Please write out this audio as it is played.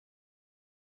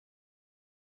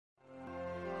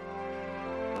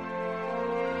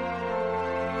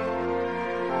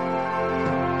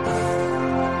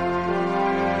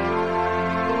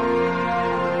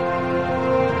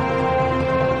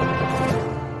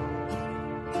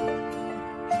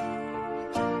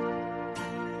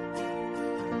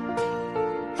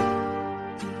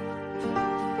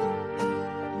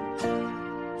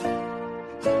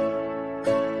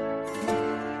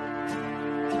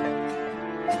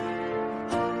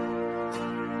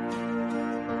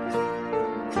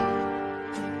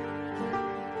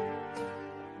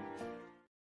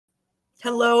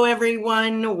Hello,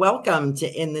 everyone. Welcome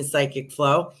to In the Psychic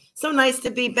Flow. So nice to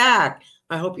be back.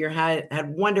 I hope you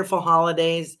had wonderful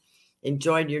holidays,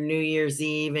 enjoyed your New Year's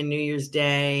Eve and New Year's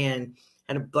Day, and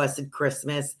had a blessed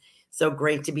Christmas. So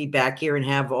great to be back here and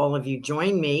have all of you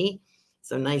join me.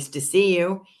 So nice to see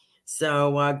you.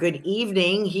 So good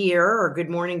evening here, or good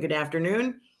morning, good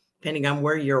afternoon, depending on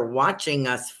where you're watching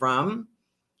us from.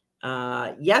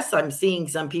 Yes, I'm seeing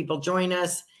some people join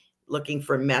us looking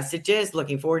for messages.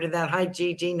 Looking forward to that. Hi,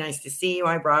 Gigi. Nice to see you.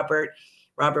 Hi, Robert.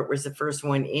 Robert was the first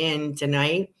one in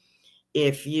tonight.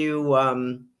 If you are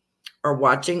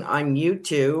watching on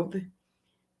YouTube,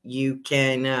 you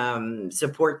can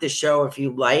support the show if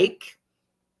you like.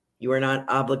 You are not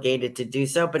obligated to do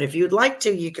so, but if you'd like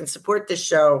to, you can support the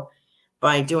show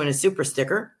by doing a super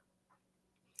sticker.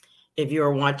 If you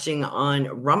are watching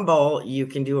on Rumble, you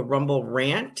can do a Rumble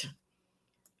rant.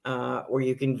 Or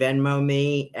you can Venmo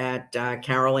me at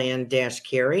Carol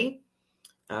Ann-Carey.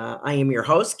 I am your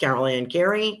host, Carol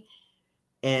Ann-Carey,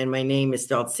 and my name is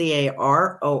spelled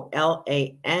CarolanCarey.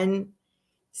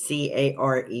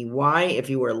 If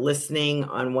you are listening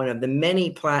on one of the many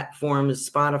platforms,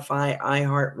 Spotify,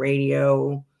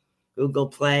 iHeartRadio, Google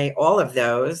Play, all of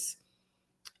those,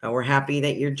 we're happy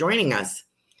that you're joining us.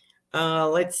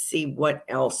 Let's see what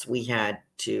else we had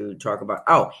to talk about.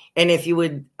 Oh, and if you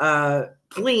would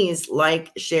please like,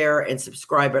 share, and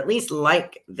subscribe, or at least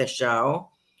like the show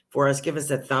for us. Give us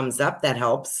a thumbs up. That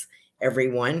helps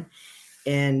everyone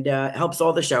and helps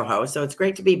all the show hosts. So it's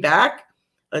great to be back.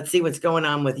 Let's see what's going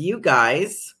on with you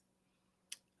guys.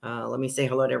 Let me say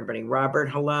hello to everybody. Robert,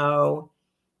 hello.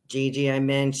 Gigi, I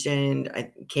mentioned.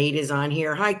 Kate is on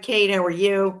here. Hi, Kate. How are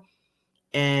you?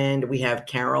 And we have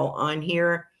Carol on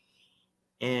here.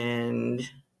 And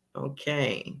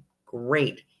okay,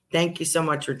 great. Thank you so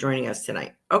much for joining us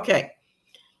tonight. Okay,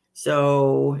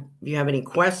 so if you have any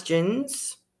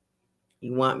questions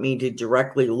you want me to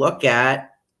directly look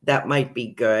at, that might be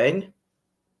good.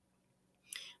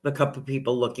 A couple of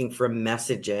people looking for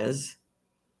messages.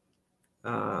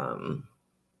 Hi,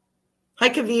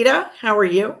 Kavita. How are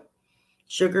you?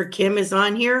 Sugar Kim is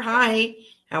on here. Hi.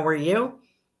 How are you?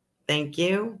 Thank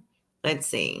you. Let's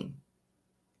see.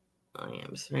 I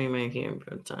am starting my here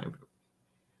for time.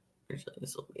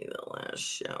 This will be the last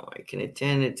show I can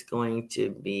attend. It's going to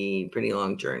be a pretty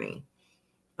long journey.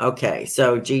 Okay,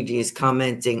 so Gigi is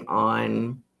commenting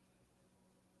on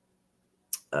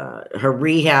her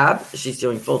rehab. She's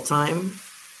doing full-time.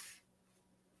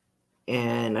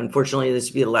 And unfortunately, this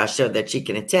will be the last show that she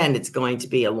can attend. It's going to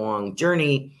be a long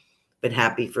journey, but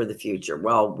happy for the future.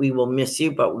 Well, we will miss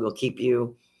you, but we will keep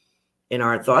you in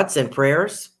our thoughts and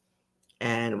prayers.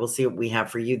 And we'll see what we have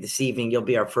for you this evening. You'll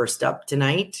be our first up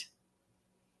tonight.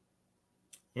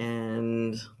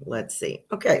 And let's see.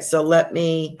 Okay, so let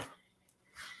me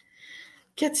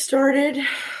get started.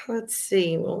 Let's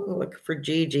see. We'll look for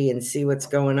Gigi and see what's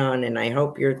going on. And I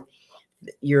hope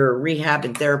your rehab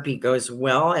and therapy goes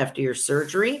well after your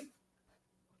surgery.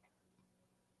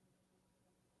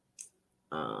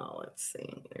 Let's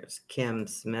see. There's Kim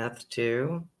Smith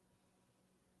too.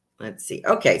 Let's see.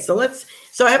 Okay, so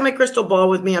I have my crystal ball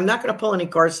with me. I'm not going to pull any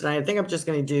cards tonight. I think I'm just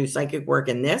going to do psychic work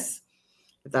in this,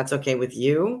 if that's okay with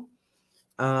you.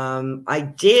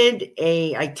 I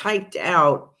typed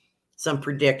out some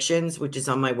predictions, which is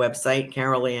on my website,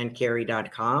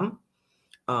 carolancarey.com,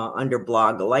 under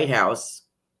blog, The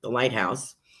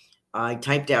Lighthouse. I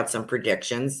typed out some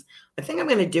predictions. I think I'm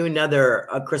going to do another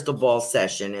crystal ball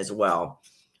session as well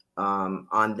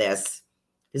on this.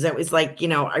 Because it was like,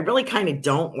 I really kind of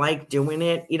don't like doing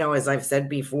it, as I've said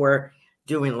before,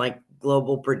 doing like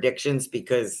global predictions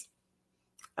because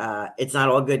it's not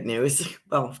all good news.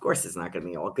 Well, of course, it's not going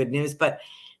to be all good news, but,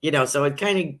 so it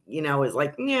kind of, is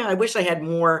like, yeah, I wish I had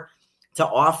more to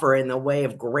offer in the way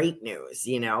of great news,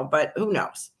 but who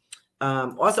knows?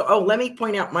 Also, let me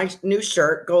point out my new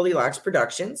shirt, Goldilocks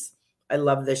Productions. I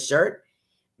love this shirt.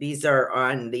 These are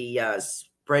on the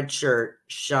Spreadshirt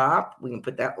shop. We can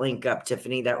put that link up,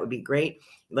 Tiffany. That would be great.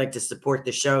 I'd like to support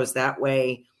the shows that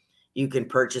way. You can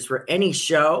purchase for any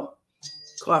show.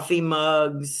 Coffee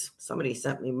mugs. Somebody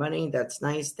sent me money. That's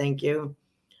nice. Thank you.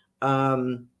 Let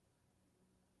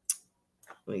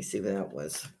me see what that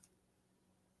was.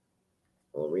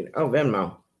 We'll read. Oh,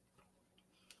 Venmo.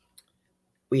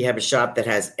 We have a shop that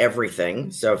has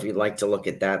everything. So if you'd like to look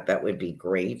at that, that would be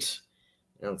great.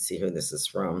 I don't see who this is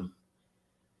from.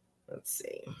 Let's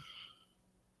see.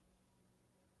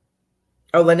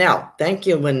 Oh, Linnell. Thank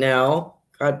you, Linnell.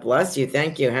 God bless you.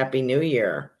 Thank you. Happy New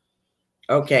Year.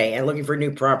 Okay, and looking for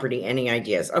new property. Any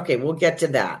ideas? Okay, we'll get to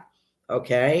that.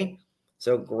 Okay,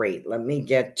 so great. Let me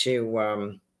get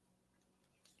to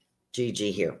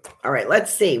Gigi here. All right,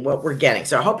 let's see what we're getting.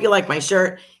 So I hope you like my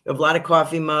shirt. You have a lot of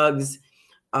coffee mugs,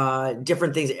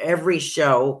 different things. Every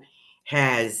show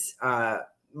has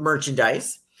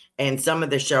merchandise, and some of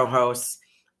the show hosts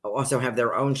also have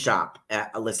their own shop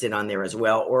listed on there as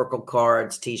well. Oracle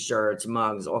cards, t-shirts,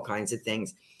 mugs, all kinds of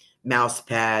things, mouse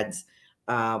pads,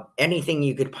 anything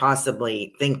you could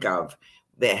possibly think of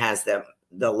that has the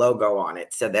logo on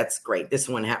it. So that's great. This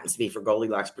one happens to be for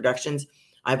Goldilocks Productions.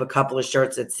 I have a couple of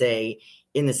shirts that say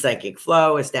In the Psychic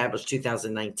Flow, established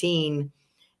 2019,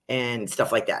 and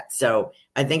stuff like that. So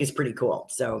I think it's pretty cool.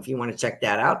 So if you want to check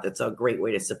that out, that's a great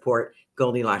way to support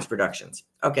Goldilocks Productions.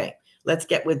 Okay, let's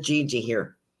get with Gigi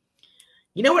here.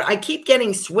 You know what? I keep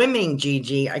getting swimming,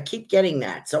 Gigi. I keep getting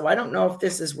that. So I don't know if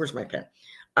this is, where's my pen?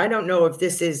 I don't know if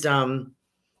this is, I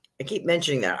keep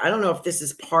mentioning that. I don't know if this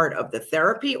is part of the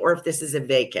therapy or if this is a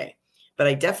vacay, but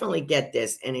I definitely get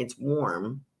this, and it's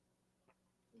warm.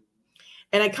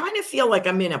 And I kind of feel like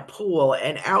I'm in a pool,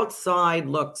 and outside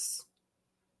looks,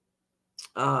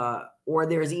 or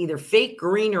there's either fake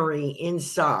greenery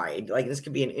inside, like this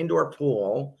could be an indoor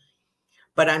pool,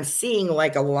 but I'm seeing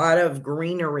like a lot of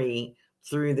greenery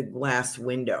through the glass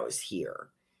windows here.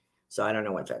 So I don't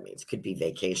know what that means. Could be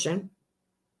vacation.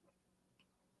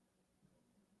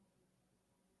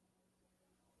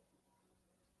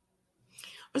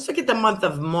 Let's look at the month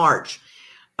of March.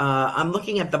 I'm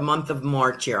looking at the month of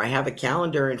March here. I have a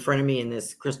calendar in front of me in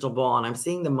this crystal ball, and I'm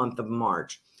seeing the month of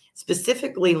March.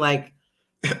 Specifically, like,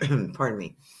 pardon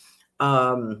me,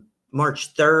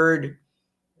 March 3rd,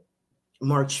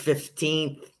 March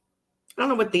 15th. I don't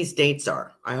know what these dates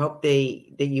are. I hope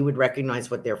that you would recognize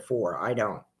what they're for. I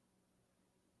don't.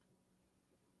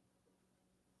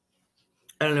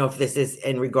 I don't know if this is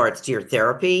in regards to your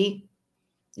therapy,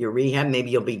 your rehab.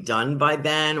 Maybe you'll be done by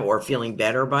then or feeling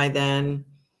better by then.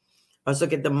 Let's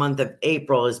look at the month of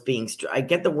April as being, I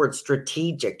get the word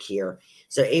strategic here.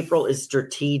 So April is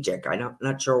strategic.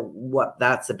 Not sure what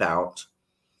that's about.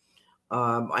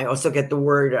 I also get the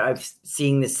word, I'm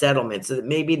seeing the settlement. So that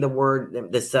maybe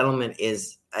the settlement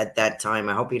is at that time.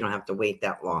 I hope you don't have to wait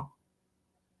that long.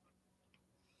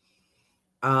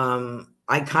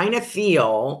 I kind of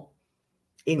feel,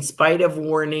 in spite of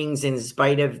warnings, in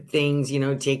spite of things,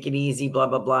 take it easy, blah,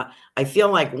 blah, blah. I feel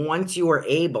like once you are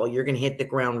able, you're going to hit the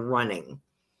ground running.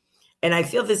 And I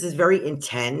feel this is very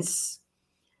intense.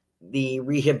 The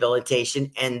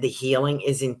rehabilitation and the healing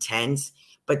is intense,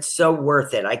 but so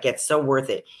worth it. I get so worth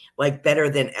it, like better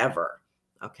than ever.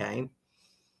 Okay.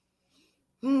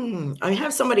 I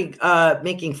have somebody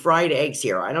making fried eggs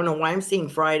here. I don't know why I'm seeing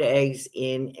fried eggs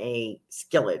in a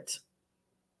skillet.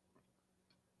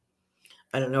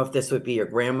 I don't know if this would be your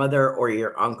grandmother or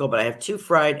your uncle, but I have 2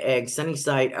 fried eggs, sunny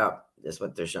side up. That's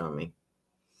what they're showing me.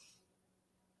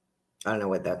 I don't know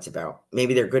what that's about.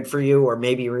 Maybe they're good for you, or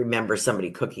maybe you remember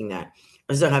somebody cooking that.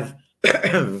 I also have,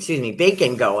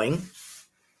 bacon going.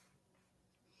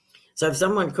 So I have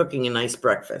someone cooking a nice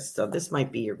breakfast. So this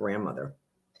might be your grandmother.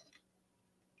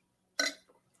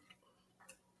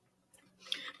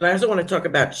 But I also want to talk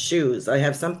about shoes. I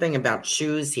have something about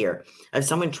shoes here. I have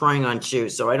someone trying on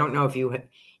shoes. So I don't know if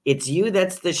it's you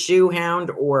that's the shoe hound,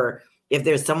 or if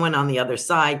there's someone on the other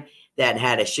side that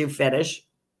had a shoe fetish.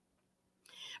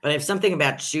 But I have something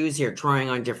about shoes here, trying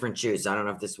on different shoes. I don't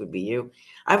know if this would be you.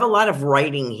 I have a lot of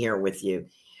writing here with you.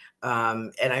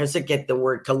 And I also get the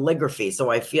word calligraphy. So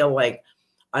I feel like,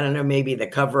 I don't know, maybe the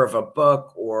cover of a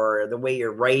book, or the way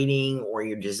you're writing, or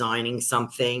you're designing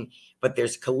something, but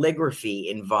there's calligraphy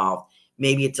involved.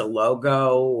 Maybe it's a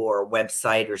logo or a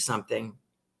website or something.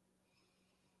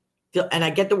 And I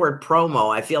get the word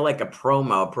promo. I feel like a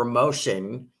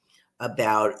promotion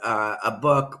about a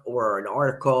book or an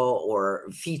article, or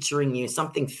featuring you,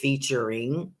 something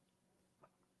featuring.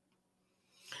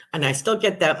 And I still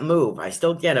get that move. I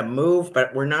still get a move,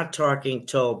 but we're not talking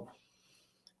till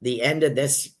the end of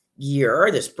this year,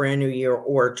 this brand new year,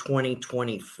 or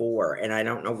 2024. And I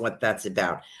don't know what that's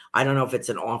about. I don't know if it's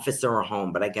an office or a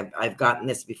home, but I've gotten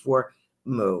this before.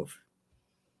 Move.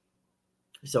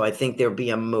 So I think there'll be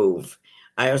a move.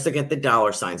 I also get the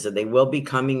dollar sign. So they will be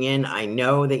coming in. I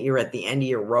know that you're at the end of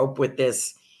your rope with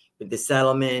this, with the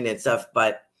settlement and stuff,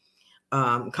 but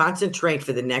concentrate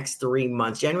for the next 3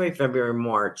 months, January, February,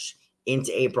 March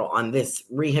into April, on this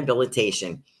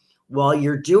rehabilitation. While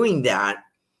you're doing that,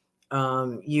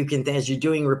 you can, as you're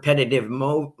doing repetitive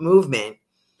movement,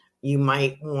 you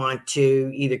might want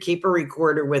to either keep a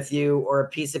recorder with you or a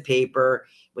piece of paper.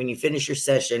 When you finish your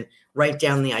session, write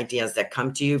down the ideas that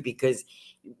come to you, because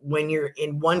when you're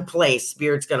in one place,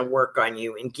 Spirit's going to work on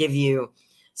you and give you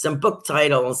some book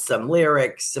titles, some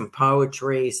lyrics, some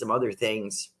poetry, some other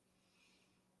things.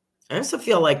 I also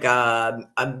feel like a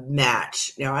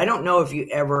match. Now, I don't know if you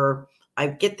ever, I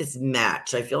get this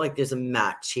match. I feel like there's a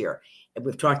match here. And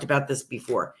we've talked about this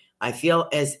before. I feel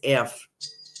as if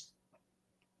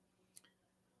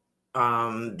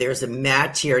there's a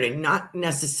match here, and not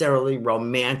necessarily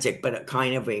romantic, but a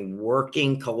kind of a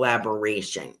working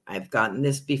collaboration. I've gotten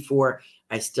this before.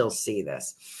 I still see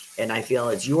this. And I feel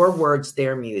it's your words,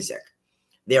 their music,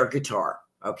 their guitar.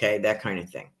 Okay, that kind of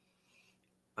thing.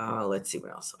 Let's see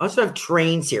what else. I also have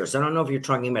trains here. So I don't know if you're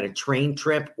talking about a train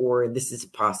trip or this is a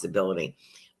possibility.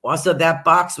 Also, that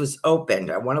box was opened.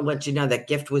 I want to let you know that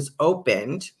gift was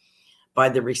opened by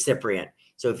the recipient.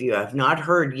 So if you have not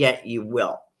heard yet, you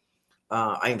will.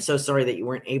 I am so sorry that you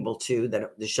weren't able to,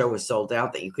 that the show was sold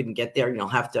out, that you couldn't get there. You'll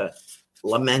have to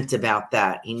lament about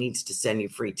that. He needs to send you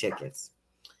free tickets.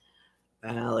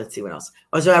 Let's see what else.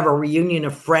 Also have a reunion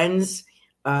of friends.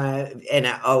 And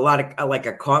a lot of like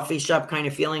a coffee shop kind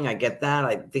of feeling. I get that.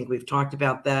 I think we've talked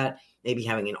about that. Maybe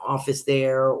having an office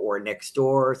there or next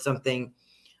door or something.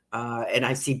 And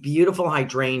I see beautiful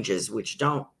hydrangeas, which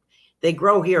they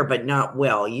grow here, but not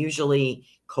well. Usually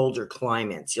colder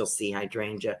climates, you'll see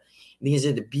hydrangea. These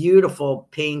are the beautiful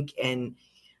pink and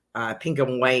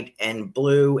white and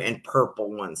blue and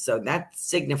purple ones. So that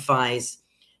signifies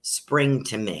spring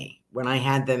to me. When I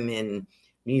had them in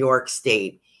New York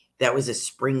State, that was a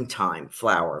springtime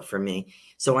flower for me.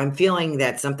 So I'm feeling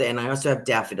that something, and I also have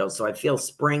daffodils. So I feel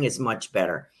spring is much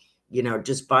better.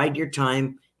 Just bide your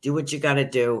time, do what you got to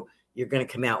do. You're going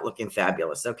to come out looking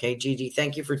fabulous. Okay, Gigi,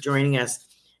 thank you for joining us.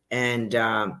 And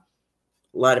a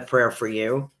lot of prayer for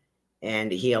you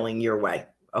and healing your way.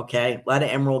 Okay, a lot of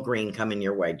emerald green coming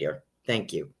your way, dear.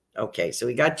 Thank you. Okay, so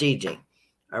we got Gigi.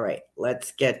 All right,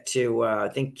 let's get to, I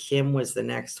think Kim was the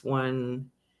next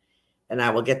one. And I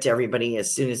will get to everybody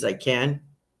as soon as I can.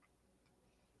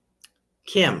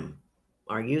 Kim,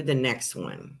 are you the next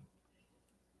one?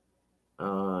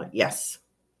 Yes.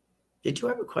 Did you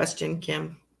have a question,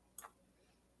 Kim?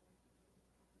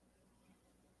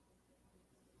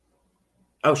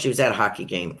 Oh, she was at a hockey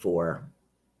game for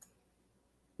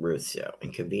Ruth. So,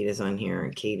 and Kavita's on here,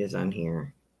 and Kate is on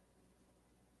here.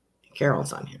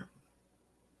 Carol's on here.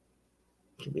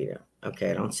 Kavita.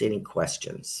 Okay, I don't see any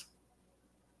questions.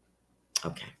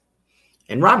 Okay.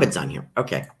 And Robin's on here.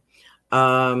 Okay.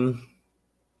 Let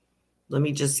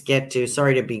me just get to,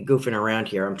 sorry to be goofing around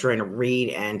here. I'm trying to read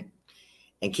and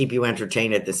keep you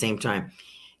entertained at the same time.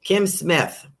 Kim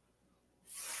Smith.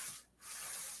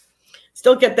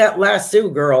 Still get that lasso,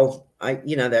 girl.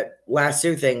 That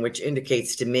lasso thing, which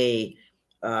indicates to me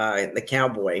the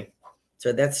cowboy.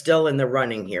 So that's still in the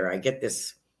running here. I get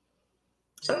this.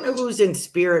 I don't know who's in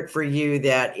spirit for you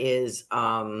that is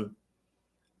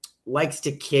likes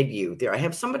to kid you there. I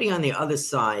have somebody on the other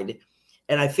side,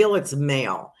 and I feel it's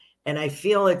male, and I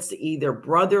feel it's either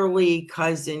brotherly,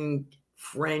 cousin,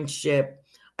 friendship.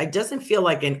 It doesn't feel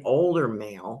like an older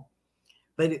male,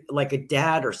 but like a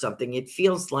dad or something. It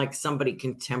feels like somebody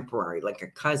contemporary, like a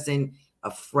cousin,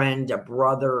 a friend, a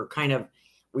brother kind of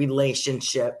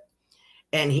relationship.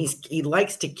 And he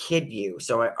likes to kid you.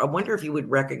 So I wonder if you would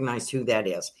recognize who that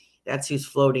is. That's who's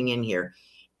floating in here.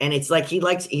 And it's like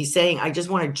he's saying, I just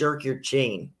want to jerk your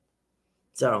chain.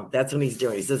 So that's what he's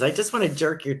doing. He says, I just want to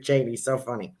jerk your chain. He's so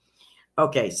funny.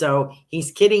 Okay, so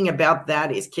he's kidding about that.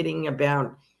 He's kidding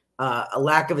about a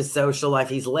lack of a social life.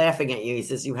 He's laughing at you. He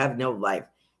says, you have no life.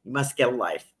 You must get a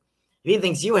life. If he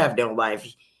thinks you have no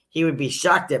life, he would be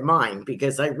shocked at mine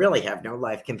because I really have no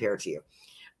life compared to you.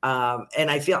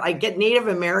 And I feel I get Native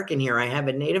American here. I have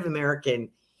a Native American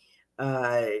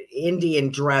Indian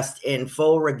dressed in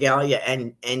full regalia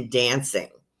and dancing.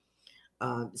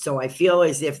 So I feel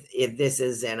as if this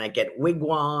is, and I get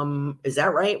wigwam. Is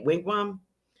that right? Wigwam?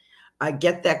 I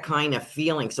get that kind of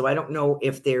feeling. So I don't know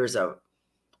if there's an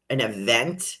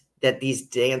event that these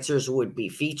dancers would be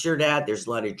featured at. There's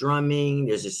a lot of drumming.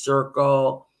 There's a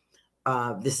circle.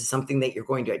 This is something that you're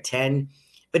going to attend,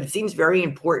 but it seems very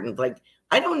important. Like,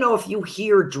 I don't know if you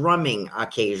hear drumming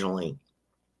occasionally.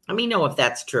 Let me know if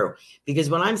that's true, because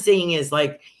what I'm seeing is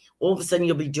like all of a sudden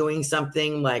you'll be doing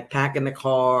something like packing the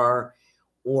car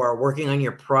or working on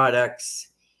your products.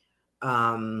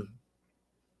 And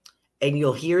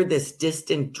you'll hear this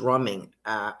distant drumming.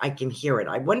 I can hear it.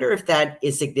 I wonder if that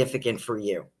is significant for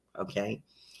you. Okay.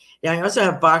 Now I also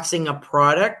have boxing a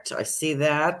product. I see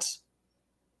that.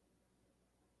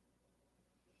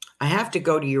 I have to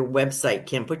go to your website,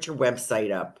 Kim. Put your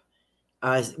website up.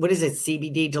 What is it?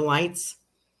 CBD Delights?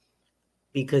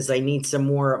 Because I need some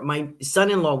more. My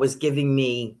son-in-law was giving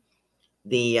me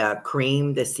the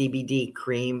cream, the CBD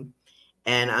cream,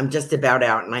 and I'm just about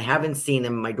out, and I haven't seen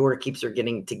him. My daughter keeps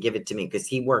forgetting to give it to me because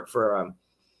he worked for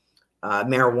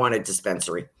marijuana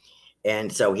dispensary.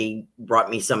 And so he brought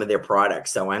me some of their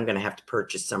products. So I'm going to have to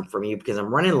purchase some from you because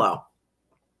I'm running low.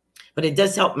 But it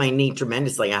does help my knee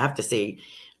tremendously. I have to say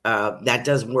that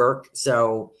does work.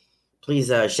 So please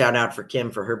shout out for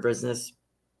Kim for her business.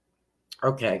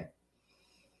 Okay.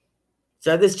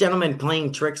 So this gentleman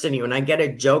playing tricks on you, and I get a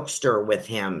jokester with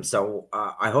him. So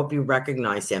I hope you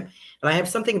recognize him. And I have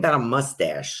something about a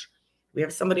mustache. We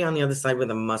have somebody on the other side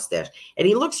with a mustache. And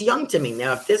he looks young to me.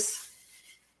 Now, if this,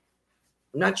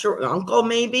 I'm not sure, uncle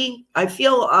maybe? I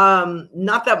feel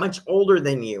not that much older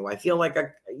than you. I feel like,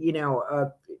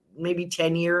 maybe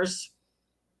 10 years,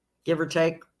 give or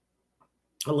take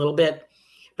a little bit.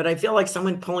 But I feel like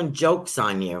someone pulling jokes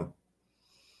on you.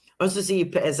 I also see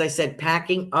you, as I said,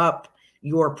 packing up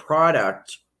your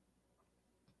product.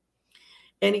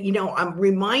 And, I'm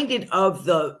reminded of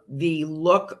the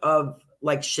look of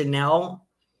like Chanel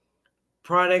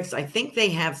products. I think they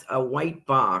have a white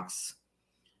box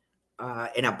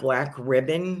and a black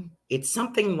ribbon. It's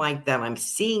something like that. I'm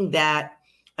seeing that.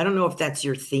 I don't know if that's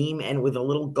your theme, and with a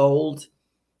little gold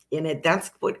in it. That's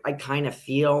what I kind of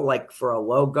feel like for a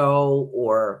logo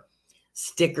or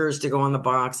stickers to go on the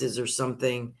boxes or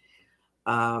something.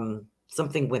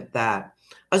 Something with that.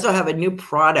 I also have a new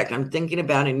product. I'm thinking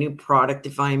about a new product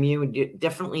if I'm you.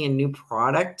 Definitely a new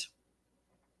product.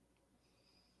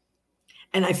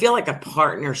 And I feel like a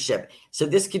partnership. So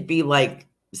this could be like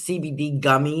CBD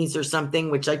gummies or something,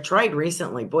 which I tried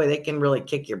recently. Boy, they can really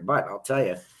kick your butt, I'll tell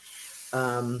you.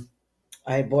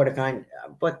 I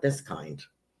bought this kind.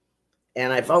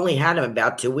 And I've only had them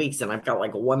about 2 weeks, and I've got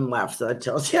like one left. So that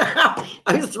tells you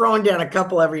I was throwing down a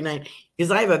couple every night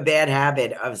because I have a bad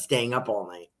habit of staying up all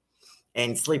night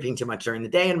and sleeping too much during the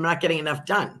day, and I'm not getting enough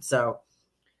done. So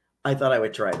I thought I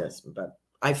would try this, but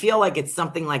I feel like it's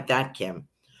something like that, Kim.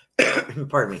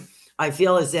 Pardon me. I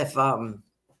feel as if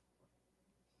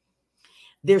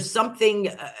there's something,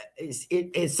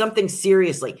 it's something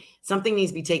seriously. Something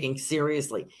needs to be taken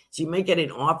seriously. So you may get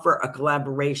an offer, a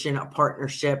collaboration, a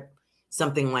partnership,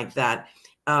 something like that.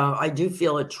 I do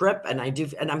feel a trip, and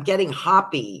I'm getting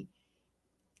Hopi.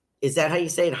 Is that how you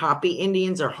say it? Hopi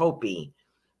Indians or Hopi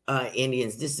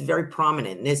Indians? This is very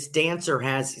prominent. And this dancer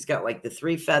he's got like the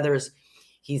 3 feathers.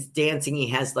 He's dancing. He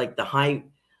has like the high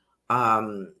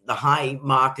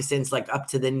moccasins, like up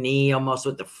to the knee, almost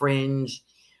with the fringe,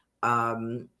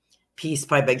 peace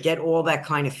pipe. I get all that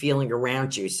kind of feeling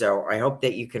around you. So I hope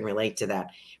that you can relate to that.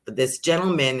 But this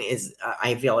gentleman is,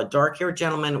 I feel, a dark-haired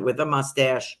gentleman with a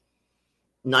mustache,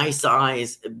 nice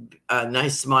eyes, a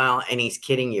nice smile, and he's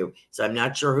kidding you. So I'm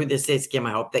not sure who this is, Kim.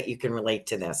 I hope that you can relate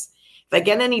to this. If I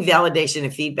get any validation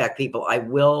and feedback, people, I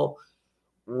will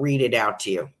read it out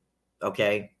to you.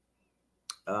 Okay.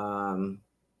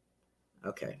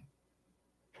 Okay.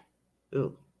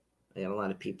 Ooh, I got a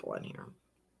lot of people on here.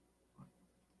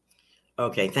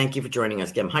 Okay. Thank you for joining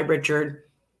us, Kim. Hi, Richard.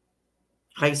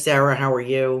 Hi, Sarah. How are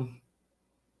you?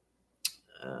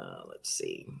 Let's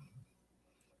see.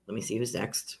 Let me see who's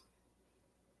next.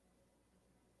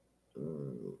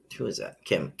 Who is that?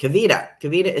 Kim. Kavita.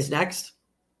 Kavita is next.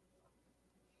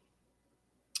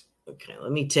 Okay,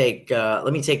 let me take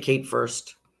Kate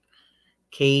first.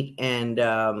 Kate and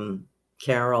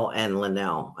Carol and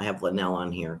Linnell. I have Linnell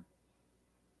on here.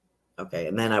 Okay,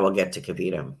 and then I will get to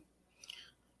Kavita.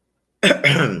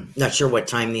 Not sure what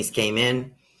time these came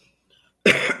in.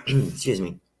 Excuse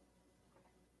me.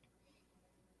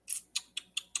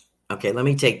 Okay, let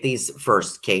me take these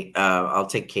first, Kate. I'll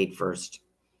take Kate first.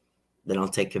 Then I'll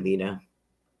take Kavita.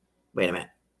 Wait a minute.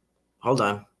 Hold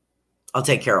on. I'll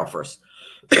take Carol first.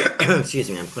 Excuse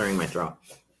me, I'm clearing my throat.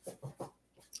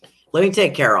 Let me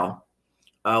take Carol.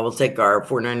 We'll take our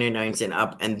 499s and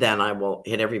up, and then I will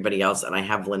hit everybody else. And I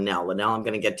have Linnell. Linnell, I'm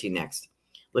going to get to you next.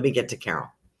 Let me get to Carol.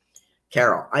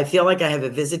 Carol, I feel like I have a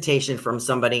visitation from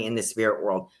somebody in the spirit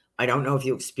world. I don't know if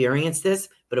you experienced this,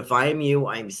 but if I am you,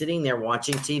 I'm sitting there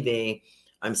watching TV.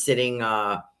 I'm sitting,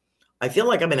 I feel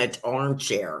like I'm in an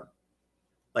armchair,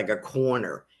 like a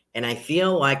corner. And I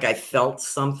feel like I felt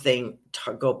something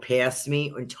go past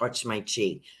me and touch my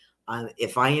cheek.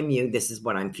 If I am you, this is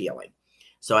what I'm feeling.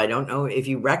 So I don't know if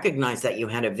you recognize that you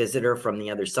had a visitor from the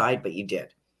other side, but you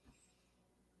did.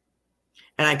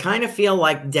 And I kind of feel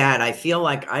like Dad. I feel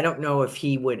like, I don't know if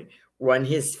he would run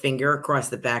his finger across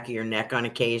the back of your neck on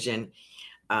occasion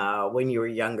when you were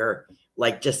younger,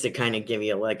 like just to kind of give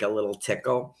you like a little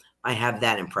tickle. I have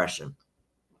that impression.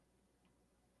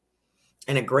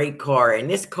 And a great car. And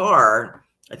this car,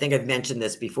 I think I've mentioned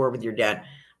this before with your dad.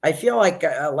 I feel like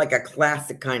a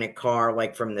classic kind of car,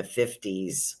 like from the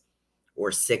 50s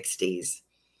or 60s.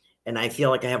 And I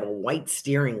feel like I have a white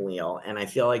steering wheel. And I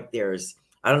feel like there's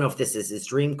I don't know if this is his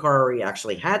dream car or he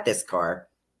actually had this car.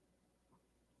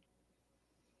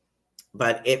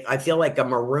 But I feel like a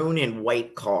maroon and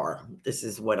white car. This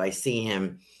is what I see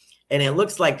him. And it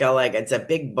looks like it's a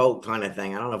big boat kind of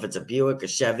thing. I don't know if it's a Buick, a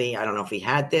Chevy. I don't know if he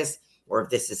had this or if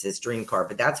this is his dream car,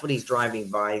 but that's what he's driving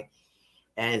by.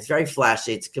 And it's very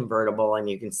flashy. It's convertible and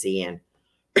you can see in.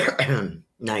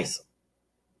 Nice.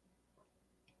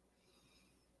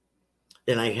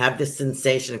 And I have this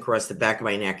sensation across the back of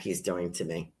my neck he's doing to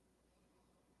me.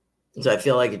 So I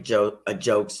feel like a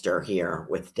jokester here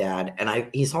with Dad. And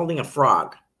he's holding a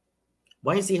frog.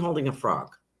 Why is he holding a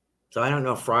frog? So I don't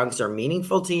know if frogs are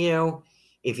meaningful to you,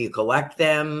 if you collect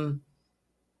them.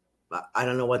 I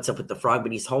don't know what's up with the frog,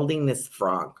 but he's holding this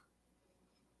frog.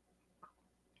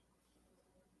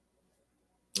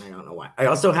 I don't know why. I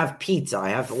also have pizza. I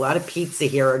have a lot of pizza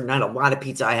here. Not a lot of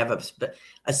pizza. I have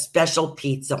a special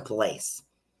pizza place.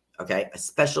 Okay. A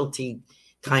specialty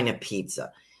kind of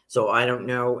pizza. So I don't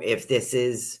know if this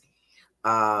is,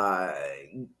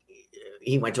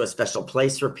 he went to a special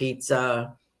place for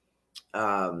pizza,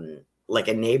 like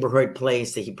a neighborhood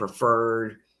place that he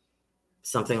preferred,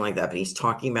 something like that. But he's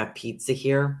talking about pizza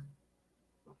here.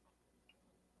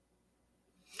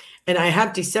 And I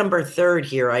have December 3rd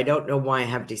here. I don't know why I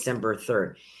have December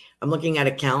 3rd. I'm looking at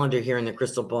a calendar here in the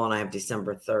crystal ball, and I have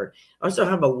December 3rd. I also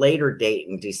have a later date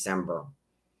in December,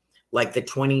 like the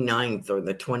 29th or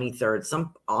the 23rd,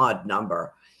 some odd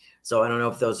number. So I don't know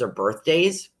if those are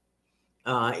birthdays.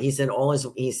 He's saying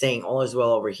all is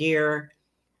well over here.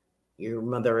 Your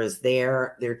mother is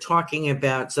there. They're talking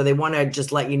about, so they want to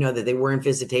just let you know that they were in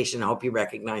visitation. I hope you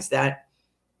recognize that.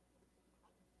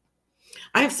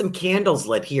 I have some candles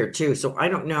lit here too. So I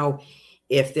don't know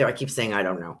if I keep saying, I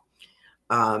don't know.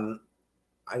 I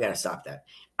got to stop that.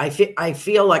 I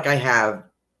feel like I have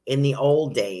in the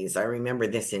old days. I remember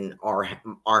this in our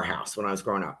house when I was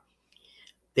growing up.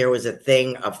 There was a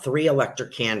thing of 3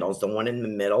 electric candles. The one in the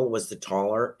middle was the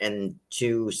taller and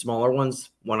 2 smaller ones,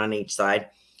 one on each side.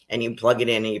 And you plug it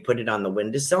in and you put it on the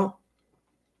windowsill.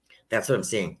 That's what I'm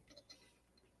seeing.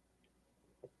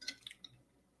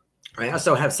 I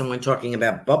also have someone talking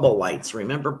about bubble lights.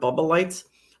 Remember bubble lights?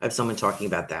 I have someone talking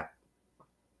about that.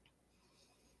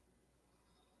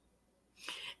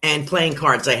 And playing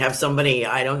cards. I have somebody,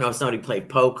 I don't know if somebody played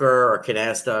poker or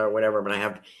canasta or whatever, but I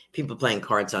have people playing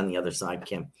cards on the other side,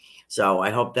 Kim. So I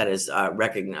hope that is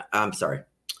recognized. I'm sorry,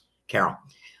 Carol.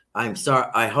 I'm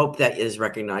sorry. I hope that is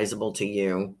recognizable to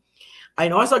you. I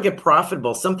also get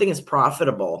profitable. Something is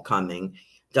profitable coming,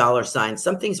 $.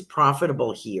 Something's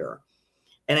profitable here.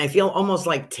 And I feel almost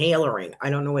like tailoring. I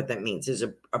don't know what that means. Is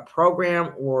a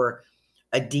program or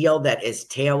a deal that is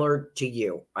tailored to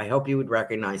you. I hope you would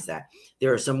recognize that.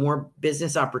 There are some more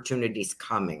business opportunities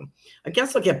coming. I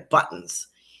guess I'll get buttons.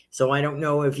 So I don't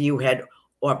know if you had,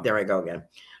 there I go again.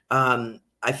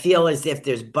 I feel as if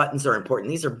there's buttons are important.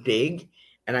 These are big,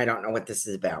 and I don't know what this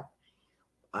is about.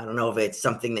 I don't know if it's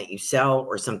something that you sell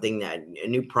or something that a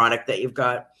new product that you've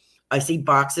got. I see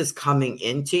boxes coming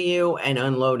into you and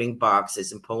unloading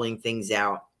boxes and pulling things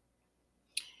out.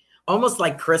 Almost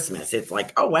like Christmas. It's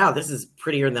like, oh, wow, this is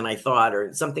prettier than I thought,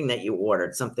 or something that you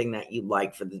ordered, something that you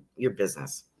like for your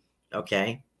business.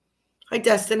 Okay. Hi,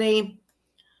 Destiny.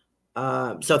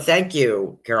 So thank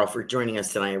you, Carol, for joining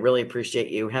us tonight. I really appreciate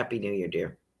you. Happy New Year,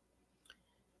 dear.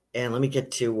 And let me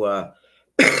get to,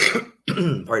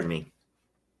 pardon me.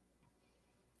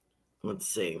 Let's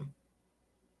see.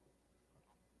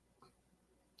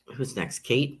 Who's next?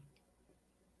 Kate?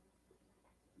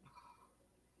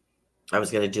 I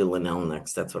was going to do Linnell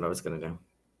next. That's what I was going to do.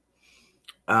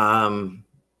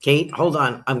 Kate, hold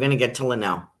on. I'm going to get to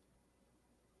Linnell.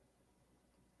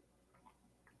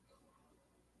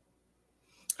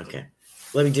 Okay.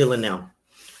 Let me do Linnell.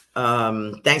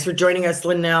 Thanks for joining us,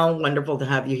 Linnell. Wonderful to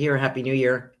have you here. Happy New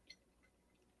Year.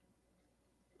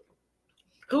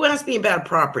 Who asked me about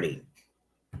property?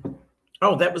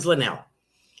 Oh, that was Linnell.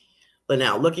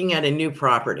 Linnell, looking at a new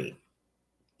property.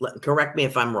 Correct me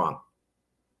if I'm wrong.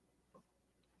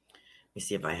 Let me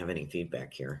see if I have any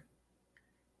feedback here.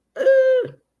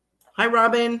 Hi,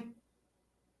 Robin.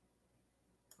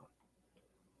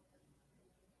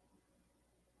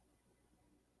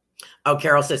 Oh,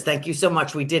 Carol says, thank you so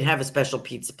much. We did have a special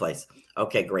pizza place.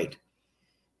 Okay, great.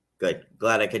 Good.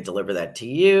 Glad I could deliver that to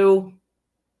you.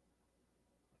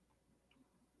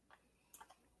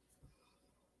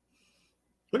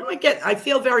 What do I get? I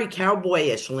feel very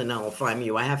cowboyish, Linnell, if I'm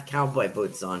you. I have cowboy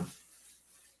boots on.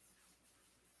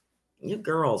 You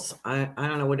girls, I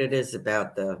don't know what it is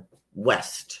about the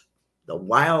West, the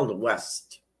Wild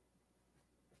West.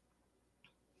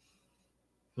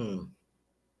 I've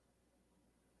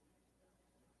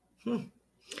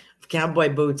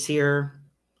cowboy boots here.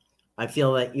 I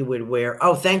feel that you would wear.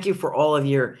 Oh, thank you for all of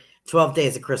your 12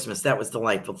 days of Christmas. That was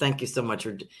delightful. Thank you so much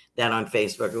for that on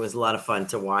Facebook. It was a lot of fun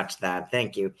to watch that.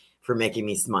 Thank you for making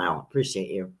me smile.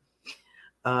 Appreciate you.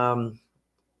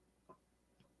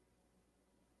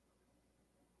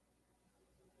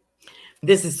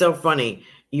 This is so funny.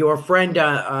 Your friend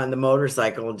on the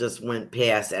motorcycle just went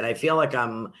past, and I feel like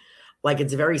I'm like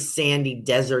it's a very sandy,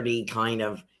 deserty kind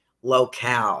of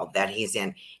locale that he's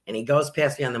in. And he goes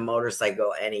past me on the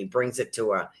motorcycle and he brings it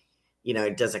to a,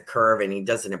 it does a curve and he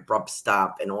does an abrupt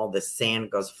stop and all the sand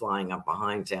goes flying up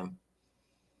behind him.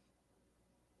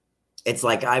 It's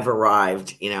like I've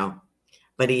arrived,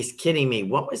 but he's kidding me.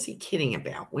 What was he kidding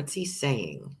about? What's he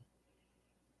saying?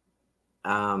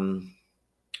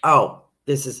 Oh,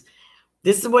 this is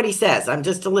what he says. I'm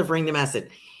just delivering the message.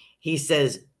 He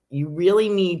says, you really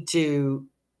need to,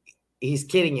 he's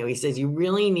kidding you. He says,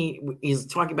 he's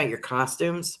talking about your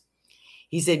costumes.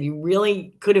 He said, you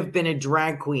really could have been a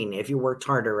drag queen if you worked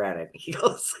harder at it. He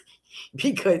goes,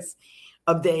 because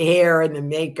of the hair and the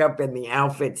makeup and the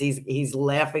outfits. He's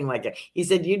laughing like it. He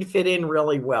said, you'd fit in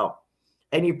really well.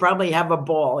 And you probably have a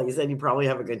ball. He said, you probably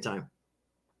have a good time.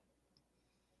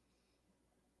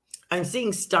 I'm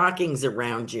seeing stockings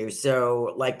around you.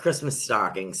 So like Christmas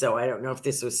stockings. So I don't know if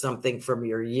this was something from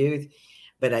your youth,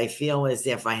 but I feel as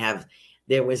if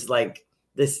there was like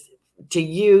this to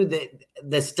you,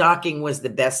 the stocking was the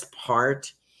best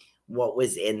part, what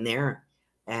was in there.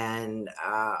 And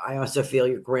I also feel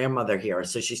your grandmother here.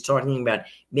 So she's talking about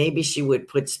maybe she would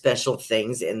put special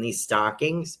things in these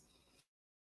stockings.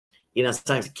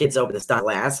 Sometimes kids open the stock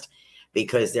last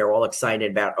because they're all excited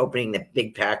about opening the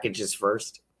big packages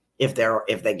first, if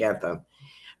they get them.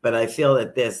 But I feel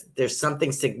that there's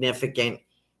something significant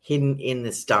hidden in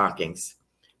the stockings.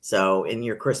 So in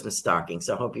your Christmas stocking.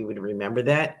 So I hope you would remember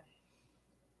that.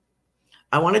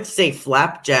 I wanted to say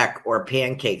flapjack or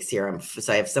pancakes here.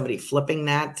 So I have somebody flipping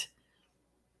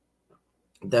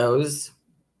those.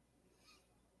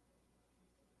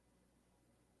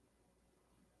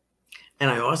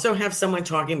 And I also have someone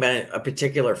talking about a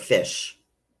particular fish.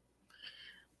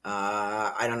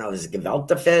 I don't know, is it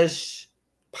gefilte fish,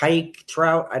 pike,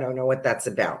 trout? I don't know what that's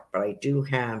about, but I do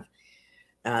have,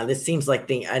 this seems like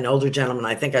an older gentleman.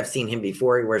 I think I've seen him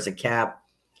before. He wears a cap,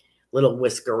 little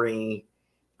whiskery.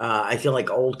 I feel like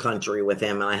old country with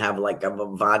him, and I have like a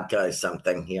vodka or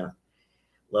something here.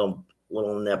 Little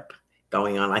nip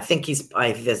going on. I think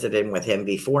I visited with him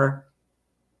before.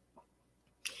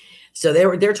 So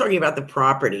they're talking about the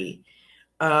property.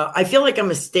 I feel like I'm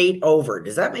a state over.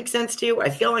 Does that make sense to you? I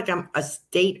feel like I'm a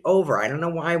state over. I don't know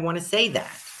why I want to say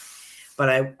that,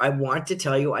 but I want to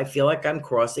tell you, I feel like I'm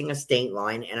crossing a state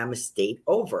line and I'm a state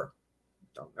over.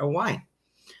 Don't know why.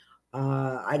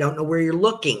 I don't know where you're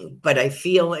looking, but I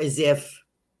feel as if,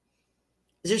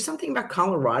 is there something about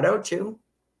Colorado too?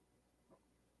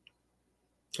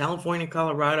 California,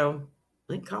 Colorado,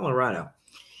 I think Colorado.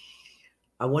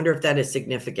 I wonder if that is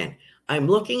significant. I'm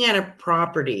looking at a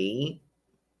property.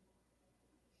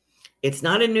 It's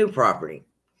not a new property.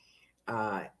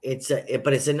 But it's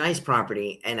a nice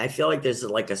property. And I feel like there's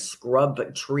like a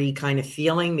scrub tree kind of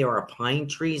feeling. There are pine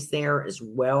trees there as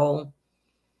well.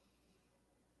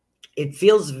 It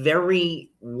feels very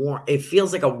warm. It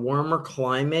feels like a warmer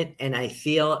climate. And I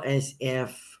feel as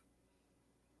if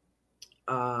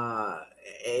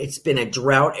it's been a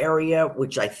drought area,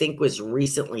 which I think was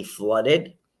recently flooded.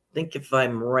 I think if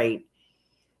I'm right,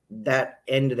 that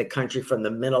end of the country from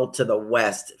the middle to the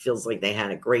west, it feels like they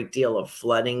had a great deal of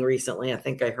flooding recently. I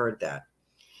think I heard that.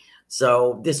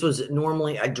 So this was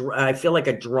normally I feel like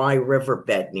a dry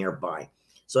riverbed nearby.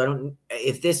 So I don't,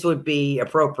 if this would be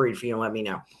appropriate for you, let me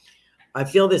know. I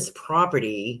feel this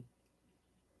property,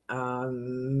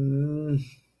 would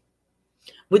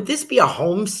this be a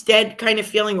homestead kind of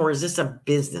feeling, or is this a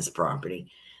business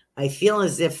property? I feel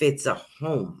as if it's a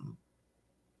home.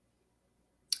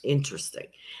 Interesting.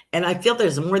 And I feel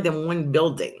there's more than one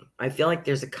building. I feel like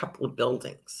there's a couple of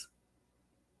buildings.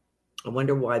 I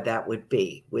wonder why that would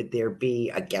be. Would there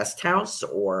be a guest house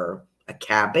or a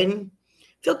cabin? I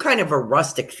feel kind of a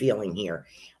rustic feeling here.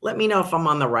 Let me know if I'm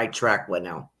on the right track,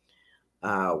 Linnell,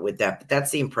 with that. But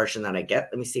that's the impression that I get.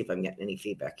 Let me see if I'm getting any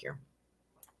feedback here.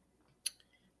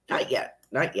 Not yet.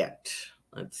 Not yet.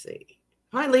 Let's see.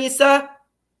 Hi, Lisa.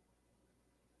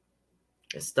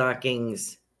 The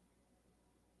stockings.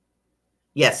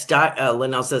 Yes,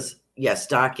 Linnell says, yes,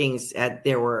 stockings,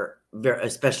 there were a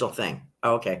special thing.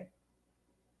 Oh, okay.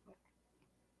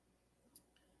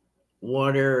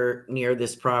 Water near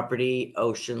this property,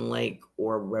 ocean, lake,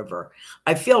 or river.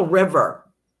 I feel river.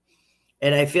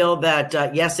 And I feel that,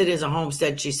 yes, it is a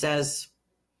homestead, she says.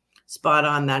 Spot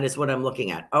on. That is what I'm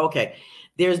looking at. Okay.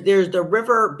 There's the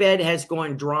riverbed has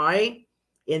gone dry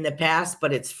in the past,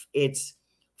 but it's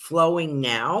flowing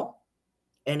now,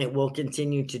 and it will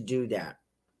continue to do that.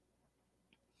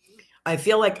 I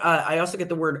feel like I also get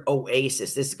the word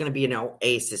oasis. This is going to be an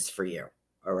oasis for you.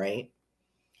 All right.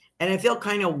 And I feel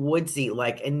kind of woodsy,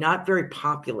 like, and not very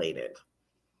populated,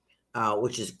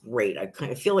 which is great. I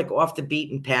kind of feel like off the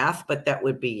beaten path, but that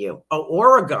would be you. Oh,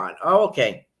 Oregon. Oh,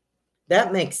 okay.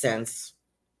 That makes sense.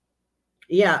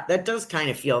 Yeah, that does kind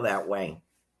of feel that way.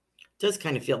 It does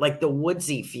kind of feel like the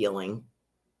woodsy feeling.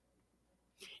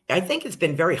 I think it's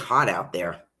been very hot out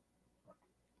there.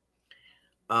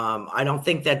 I don't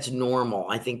think that's normal.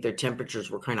 I think their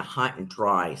temperatures were kind of hot and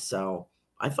dry. So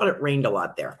I thought it rained a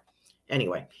lot there.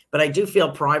 Anyway, but I do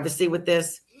feel privacy with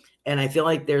this. And I feel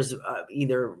like there's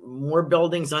either more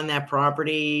buildings on that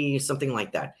property, something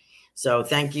like that. So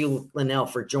thank you, Linnell,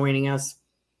 for joining us.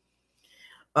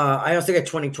 I also got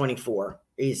 2024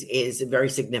 is very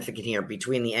significant here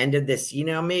between the end of this,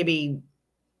 maybe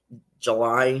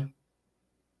July,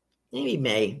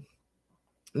 maybe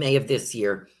May of this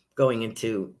year going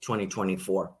into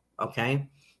 2024. Okay.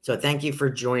 So thank you for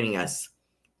joining us.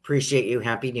 Appreciate you.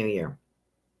 Happy New Year.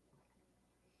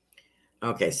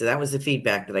 Okay. So that was the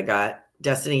feedback that I got.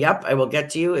 Destiny, yep, I will get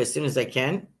to you as soon as I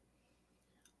can.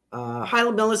 Hi,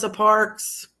 Melissa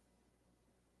Parks.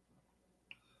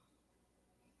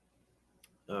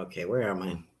 Okay, where am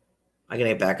I? I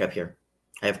gotta get back up here.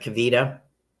 I have Kavita.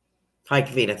 Hi,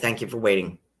 Kavita. Thank you for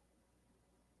waiting.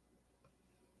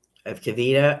 I have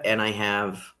Kavita, and I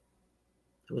have,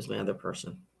 who was my other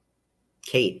person?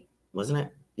 Kate, wasn't it?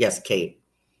 Yes, Kate.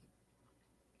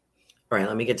 All right,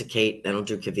 let me get to Kate, then I'll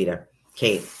do Kavita.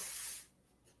 Kate.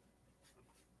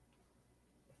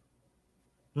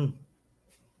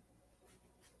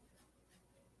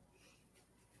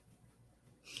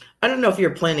 I don't know if you're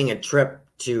planning a trip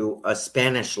to a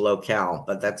Spanish locale,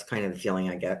 but that's kind of the feeling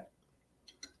I get.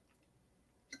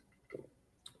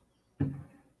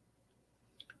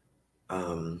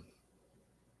 I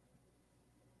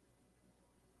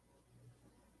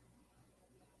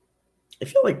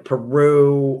feel like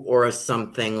Peru or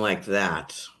something like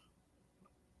that.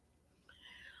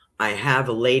 I have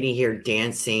a lady here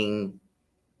dancing,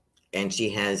 and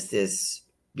she has this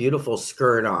beautiful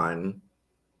skirt on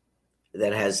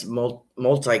that has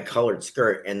multicolored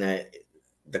skirt, and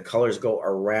the colors go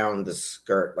around the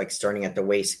skirt, like starting at the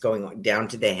waist, going down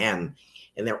to the hem,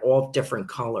 and they're all different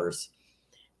colors.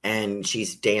 And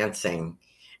she's dancing,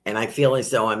 and I feel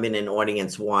as though I'm in an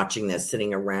audience watching this,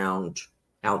 sitting around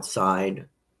outside.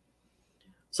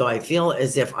 So I feel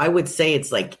as if I would say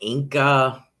it's like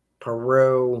Inca,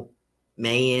 Peru,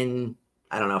 Mayan.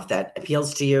 I don't know if that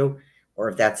appeals to you or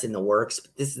if that's in the works,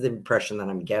 but this is the impression that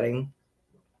I'm getting.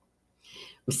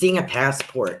 I'm seeing a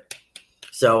passport.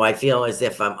 So I feel as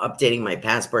if I'm updating my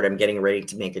passport. I'm getting ready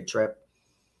to make a trip.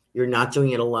 You're not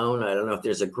doing it alone. I don't know if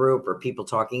there's a group or people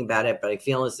talking about it, but I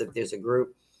feel as if there's a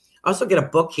group. I also get a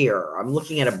book here. I'm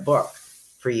looking at a book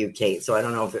for you, Kate. So I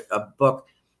don't know if a book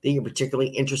that you're particularly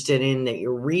interested in that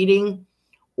you're reading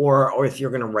or if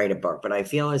you're going to write a book. But I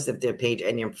feel as if the page,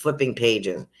 and you're flipping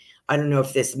pages. I don't know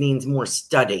if this means more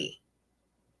study.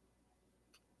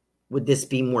 Would this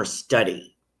be more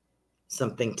study?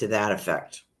 Something to that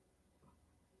effect.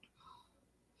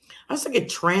 I also get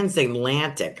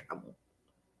transatlantic.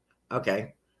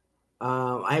 Okay.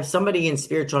 I have somebody in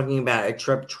spirit talking about a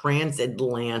trip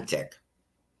transatlantic.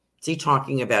 Is he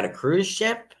talking about a cruise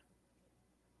ship?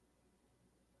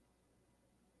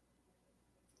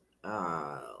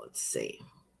 Let's see.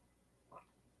 I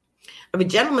have a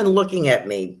gentleman looking at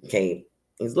me, Kate.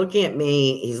 He's looking at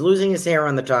me. He's losing his hair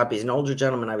on the top. He's an older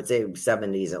gentleman, I would say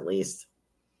 70s at least.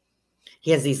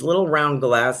 He has these little round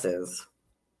glasses.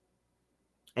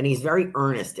 And he's very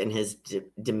earnest in his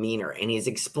demeanor. And he's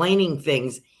explaining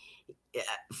things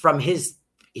from his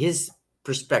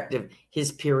perspective,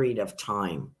 his period of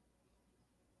time.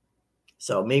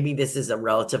 So maybe this is a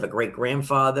relative, a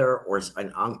great-grandfather or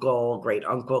an uncle,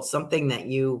 great-uncle, something that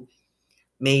you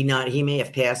may not, he may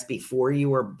have passed before you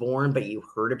were born, but you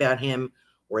heard about him,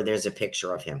 or there's a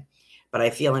picture of him. But I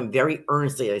feel him very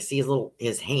earnestly. I see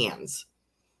his hands.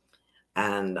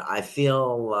 And I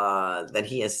feel that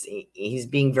he's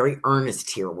being very earnest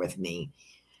here with me.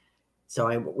 So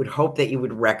I would hope that you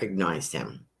would recognize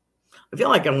him. I feel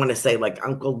like I want to say like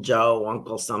Uncle Joe,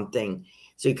 Uncle something.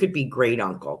 So he could be great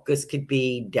uncle. This could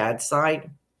be dad's side.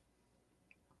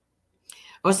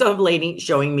 I also have a lady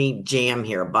showing me jam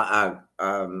here,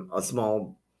 a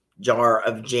small jar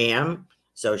of jam.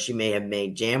 So she may have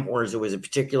made jam, or it was a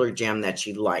particular jam that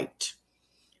she liked.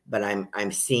 But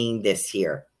I'm seeing this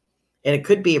here. And it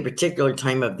could be a particular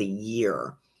time of the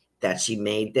year that she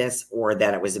made this or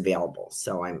that it was available.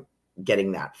 So I'm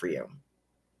getting that for you.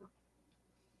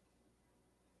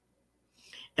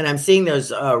 And I'm seeing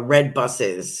those red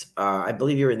buses. I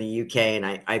believe you're in the UK, and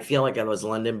I feel like on those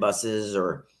London buses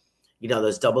or,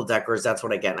 those double deckers, that's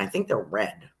what I get. And I think they're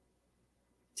red.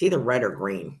 It's either red or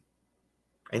green.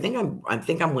 I think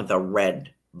I'm with a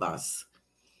red bus.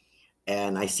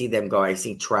 And I see them go. I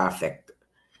see traffic.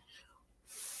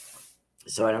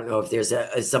 So I don't know if there's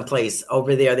someplace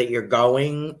over there that you're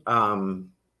going.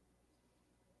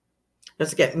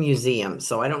 Let's get museums.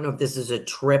 So I don't know if this is a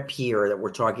trip here that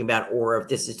we're talking about, or if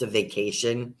this is a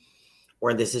vacation,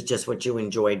 or this is just what you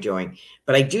enjoy doing.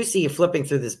 But I do see you flipping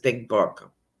through this big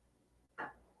book.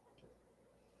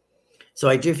 So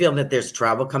I do feel that there's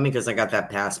travel coming because I got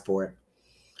that passport.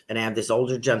 And I have this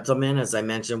older gentleman, as I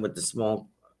mentioned, with the small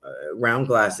round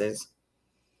glasses.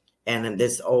 And then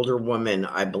this older woman,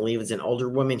 I believe is an older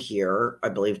woman here, I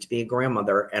believe to be a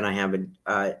grandmother. And I have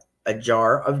a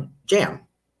jar of jam.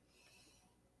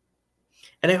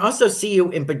 And I also see you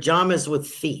in pajamas with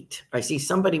feet. I see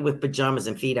somebody with pajamas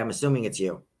and feet. I'm assuming it's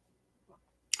you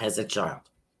as a child.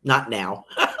 Not now.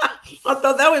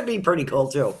 Although that would be pretty cool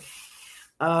too.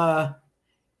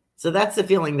 So that's the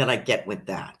feeling that I get with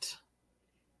that.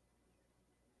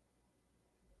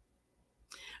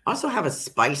 I also have a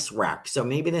spice rack. So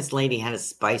maybe this lady had a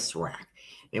spice rack.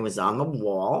 It was on the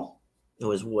wall. It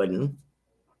was wooden.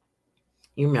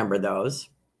 You remember those.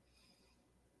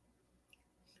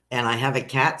 And I have a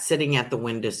cat sitting at the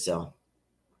windowsill.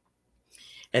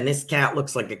 And this cat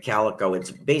looks like a calico.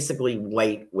 It's basically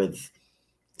white with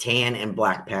tan and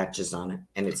black patches on it.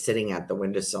 And it's sitting at the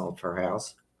windowsill of her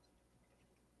house.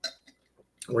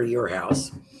 Or your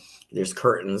house. There's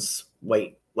curtains,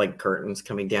 white like curtains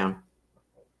coming down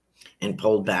and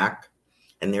pulled back.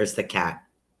 And there's the cat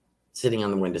sitting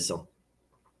on the windowsill.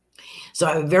 So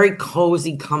I have a very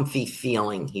cozy, comfy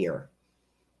feeling here.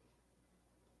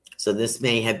 So this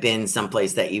may have been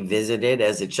someplace that you visited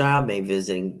as a child, maybe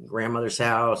visiting grandmother's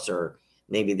house, or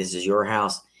maybe this is your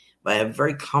house. But I have a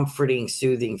very comforting,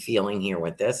 soothing feeling here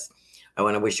with this. I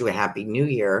want to wish you a happy new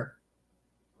year.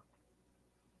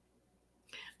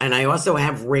 And I also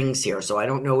have rings here. So I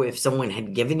don't know if someone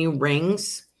had given you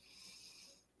rings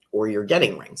or you're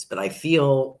getting rings, but I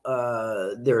feel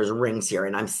there's rings here.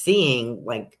 And I'm seeing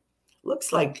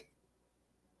looks like,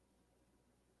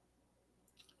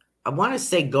 I want to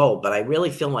say gold, but I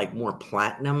really feel like more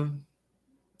platinum,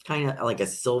 kind of like a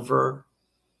silver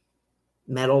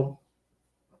metal.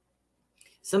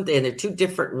 Something, and they're two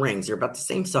different rings. They're about the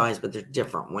same size, but they're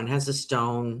different. One has a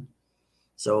stone.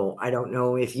 So I don't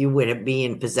know if you would be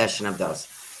in possession of those.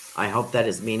 I hope that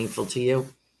is meaningful to you.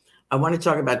 I want to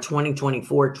talk about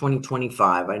 2024,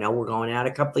 2025. I know we're going out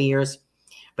a couple of years,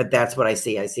 but that's what I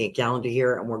see. I see a calendar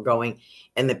here and we're going,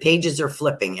 and the pages are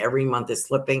flipping. Every month is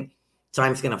flipping.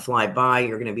 Time's going to fly by.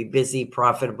 You're going to be busy,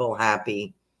 profitable,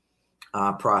 happy,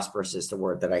 prosperous is the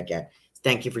word that I get.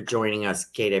 Thank you for joining us,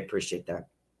 Kate. I appreciate that.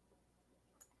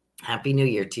 Happy New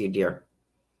Year to you, dear.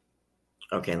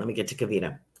 Okay, let me get to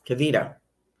Kavita. Kavita,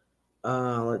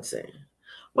 let's see. I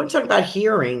want to talk about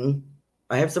hearing.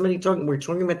 I have somebody talking. We're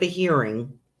talking about the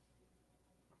hearing.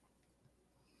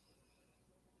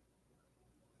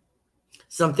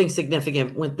 Something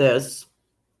significant with this.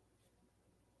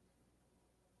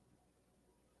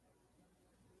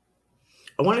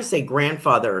 I want to say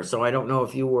grandfather, so I don't know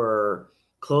if you were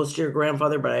close to your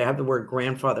grandfather, but I have the word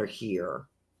grandfather here.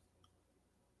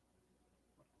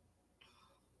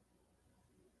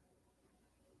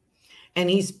 And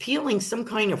he's peeling some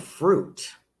kind of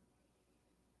fruit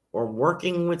or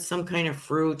working with some kind of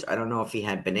fruit. I don't know if he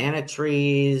had banana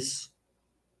trees,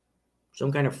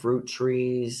 some kind of fruit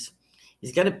trees.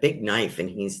 He's got a big knife and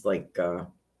he's like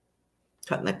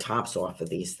cutting the tops off of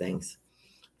these things.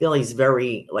 I feel he's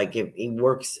very, like, if he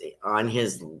works on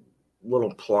his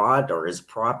little plot or his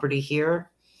property here,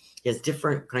 he has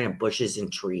different kind of bushes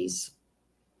and trees,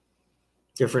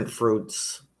 different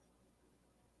fruits.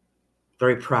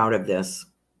 Very proud of this.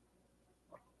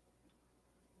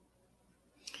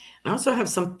 I also have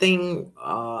something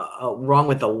wrong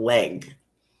with a leg.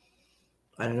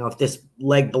 I don't know if this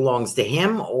leg belongs to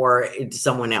him or it's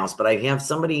someone else, but I have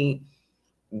somebody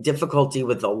difficulty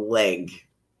with a leg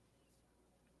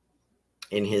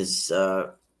in his,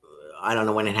 I don't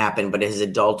know when it happened, but his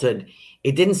adulthood.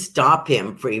 It didn't stop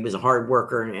him. He was a hard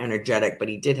worker and energetic, but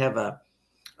he did have a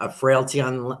frailty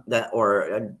on that, or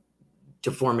a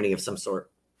deformity of some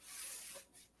sort.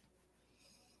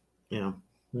 Yeah.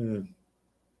 And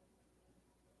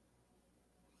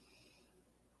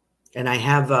I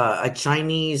have a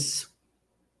Chinese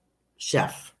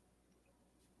chef.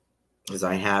 is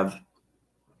I have,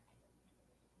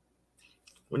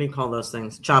 what do you call those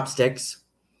things? Chopsticks.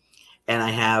 And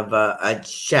I have a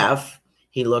chef.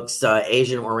 He looks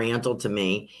Asian Oriental to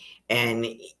me, and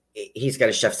he's got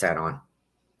a chef's hat on.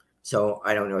 So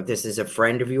I don't know if this is a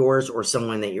friend of yours or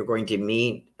someone that you're going to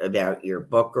meet about your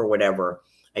book or whatever.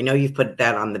 I know you've put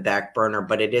that on the back burner,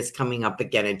 but it is coming up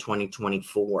again in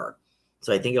 2024.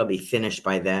 So I think it'll be finished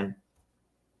by then.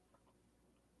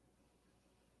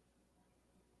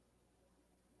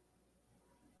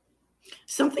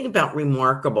 Something about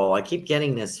remarkable. I keep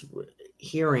getting this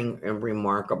hearing and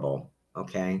remarkable.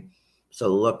 Okay. So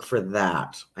look for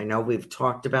that. I know we've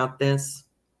talked about this.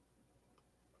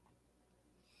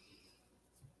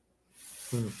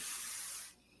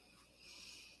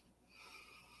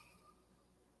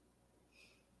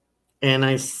 And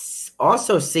I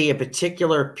also see a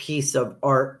particular piece of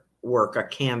artwork, a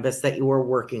canvas that you were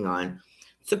working on.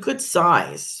 It's a good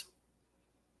size.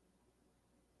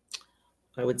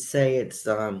 I would say it's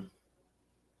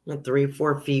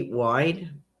 3-4 feet wide.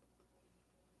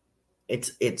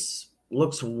 It's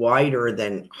looks wider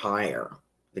than higher.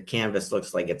 The canvas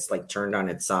looks like it's like turned on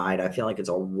its side. I feel like it's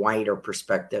a wider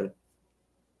perspective.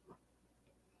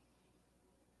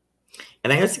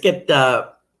 And I also get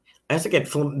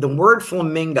the word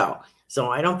flamingo. So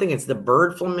I don't think it's the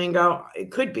bird flamingo. It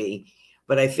could be,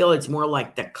 but I feel it's more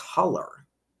like the color,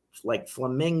 like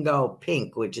flamingo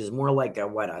pink, which is more like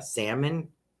a salmon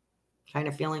kind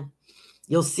of feeling.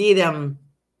 You'll see them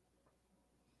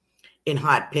in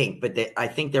hot pink, but I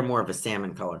think they're more of a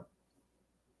salmon color.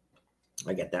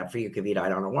 I get that for you, Kavita. I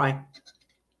don't know why.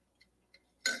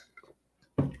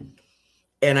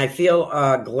 And I feel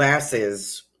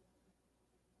glasses.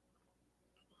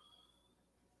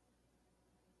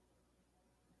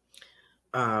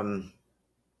 There's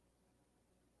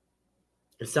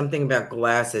something about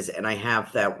glasses, and I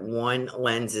have that one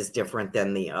lens is different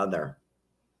than the other.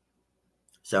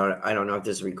 So I don't know if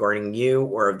this is regarding you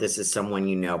or if this is someone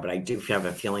you know, but I do have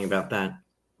a feeling about that.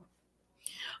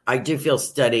 I do feel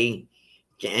study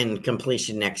and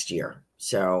completion next year.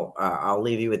 So I'll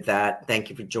leave you with that.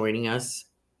 Thank you for joining us.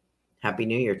 Happy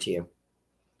New Year to you.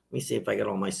 Let me see if I get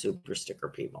all my super sticker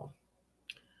people.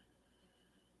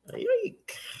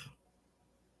 Yike.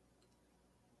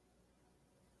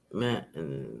 Met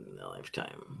in a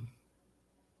lifetime.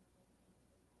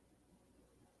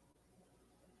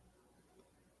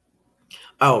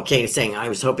 Oh, Kate is saying, I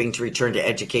was hoping to return to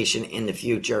education in the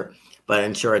future, but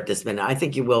unsure at this minute. I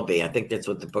think you will be. I think that's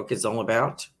what the book is all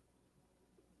about.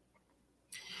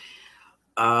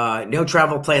 No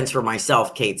travel plans for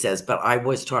myself, Kate says, but I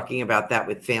was talking about that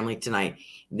with family tonight.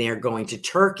 They're going to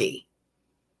Turkey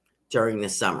during the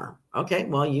summer. Okay,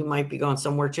 well, you might be going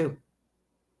somewhere too.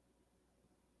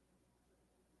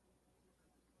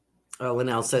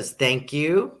 Linnell says, thank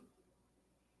you.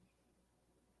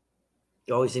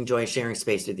 Always enjoy sharing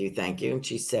space with you. Thank you. And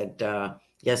she said,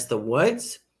 yes, the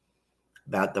woods,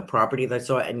 about the property that I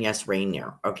saw, and yes,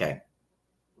 reindeer. Okay.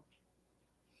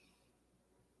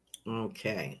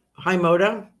 Okay. Hi,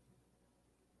 Moda.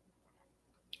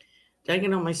 Did I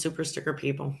get all my super sticker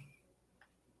people?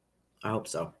 I hope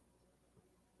so.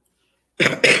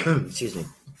 Excuse me.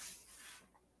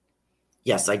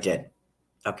 Yes, I did.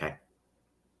 Okay.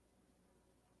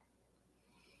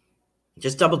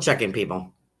 Just double checking,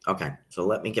 people. Okay. So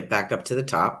let me get back up to the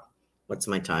top. What's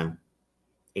my time?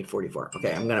 8:44.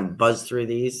 Okay. I'm going to buzz through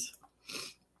these.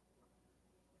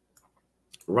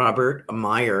 Robert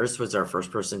Myers was our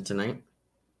first person tonight.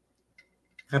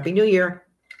 Happy New Year.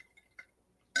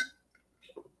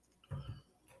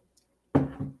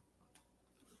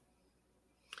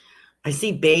 I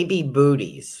see baby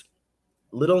booties,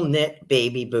 little knit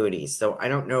baby booties. So I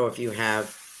don't know if you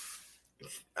have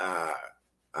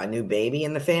a new baby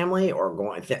in the family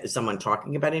or someone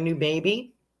talking about a new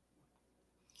baby.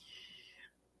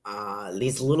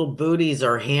 These little booties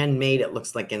are handmade. It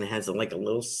looks like, and it has like a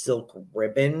little silk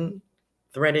ribbon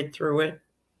threaded through it.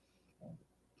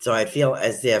 So I feel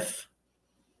as if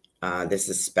this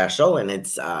is special, and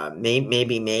it's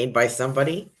maybe made by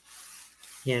somebody,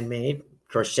 handmade,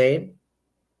 crocheted.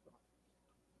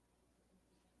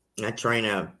 Not trying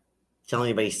to tell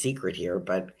anybody's secret here,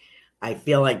 but I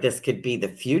feel like this could be the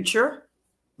future,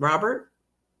 Robert.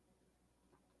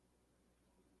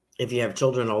 If you have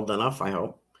children old enough, I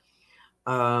hope.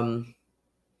 I want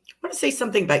to say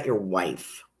something about your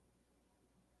wife.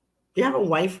 Do you have a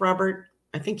wife, Robert?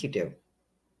 I think you do.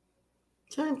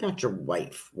 Tell me about your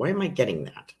wife. Why am I getting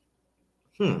that?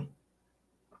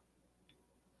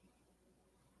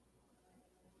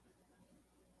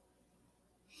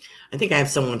 I think I have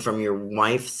someone from your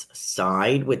wife's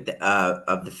side with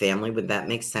of the family. Would that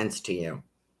make sense to you?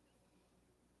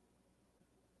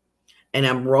 and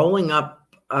I'm rolling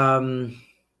up.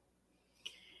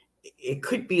 It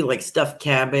could be like stuffed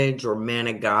cabbage or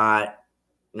manigot.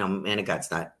 No,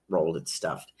 manigot's not rolled; it's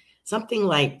stuffed. Something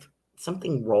like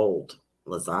something rolled,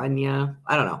 lasagna.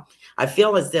 I don't know. I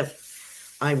feel as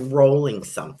if I'm rolling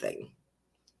something.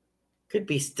 Could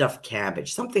be stuffed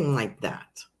cabbage, something like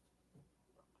that.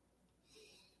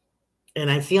 And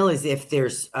I feel as if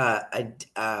there's what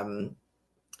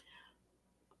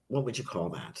would you call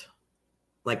that?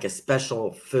 Like a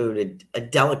special food, a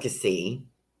delicacy.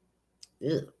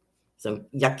 Ugh, some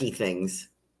yucky things.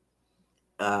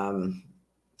 Um,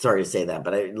 Sorry to say that,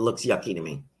 but it looks yucky to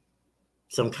me.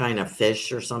 Some kind of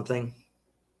fish or something.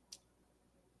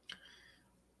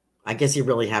 I guess you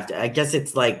really have to. I guess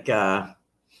it's like that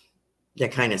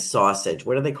kind of sausage.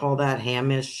 What do they call that?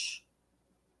 Hamish,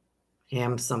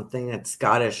 ham something. That's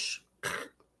Scottish,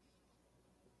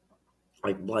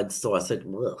 like blood sausage.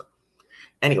 Ugh.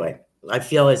 Anyway, I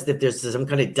feel as if there's some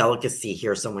kind of delicacy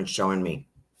here. Someone's showing me.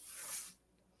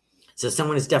 So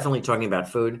someone is definitely talking about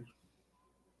food.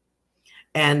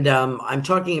 And I'm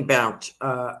talking about,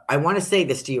 I want to say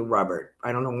this to you, Robert.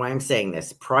 I don't know why I'm saying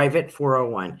this. Private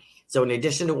 401. So in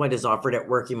addition to what is offered at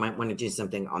work, you might want to do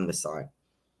something on the side.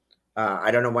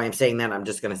 I don't know why I'm saying that. I'm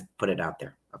just going to put it out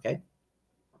there. Okay.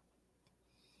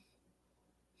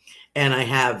 And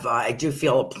I do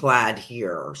feel a plaid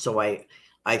here. So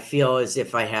I feel as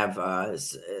if I have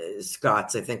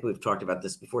Scots. I think we've talked about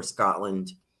this before.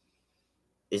 Scotland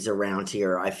is around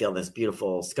here. I feel this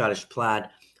beautiful Scottish plaid.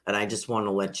 And I just want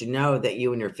to let you know that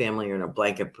you and your family are in a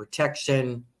blanket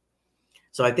protection.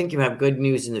 So I think you have good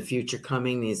news in the future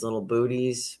coming, these little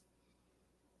booties.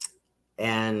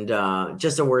 And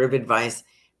just a word of advice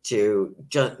to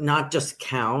not just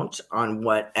count on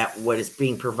what is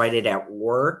being provided at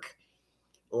work,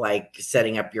 like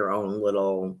setting up your own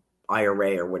little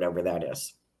IRA or whatever that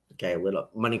is. Okay, a little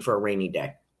money for a rainy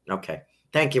day. Okay.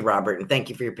 Thank you, Robert, and thank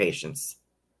you for your patience.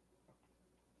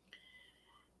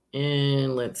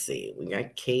 And let's see. We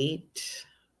got Kate,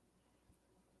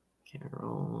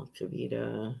 Carol,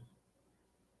 Kavita.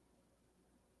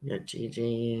 We got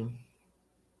Gigi.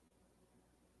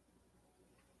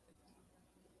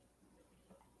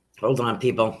 Hold on,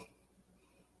 people.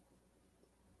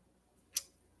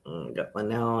 We got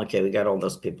Linnell. Okay, we got all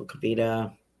those people.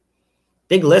 Kavita.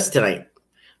 Big list tonight.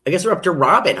 I guess we're up to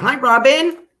Robin. Hi,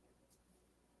 Robin.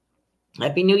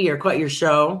 Happy New Year. Quite your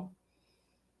show.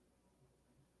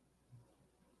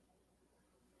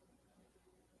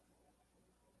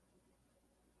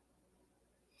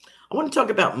 I want to talk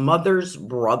about mother's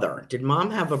brother. Did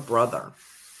mom have a brother?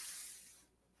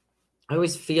 I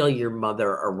always feel your mother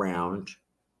around.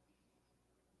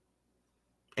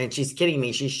 And she's kidding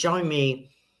me. She's showing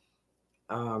me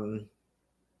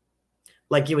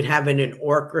like you would have in an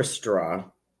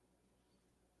orchestra,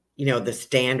 the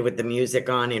stand with the music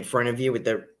on in front of you, with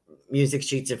the music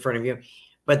sheets in front of you.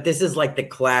 But this is like the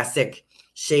classic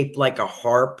shaped like a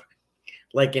harp.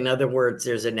 Like, in other words,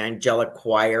 there's an angelic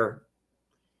choir.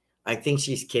 I think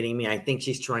she's kidding me. I think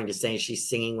she's trying to say she's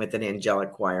singing with an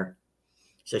angelic choir.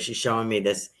 So she's showing me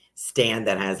this stand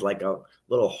that has like a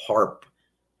little harp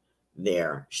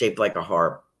there, shaped like a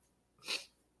harp.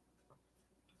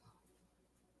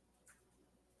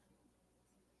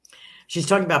 She's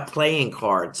talking about playing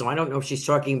cards. So I don't know if she's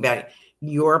talking about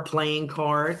your playing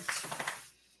cards,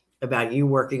 about you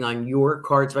working on your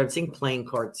cards, but I'm seeing playing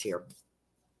cards here.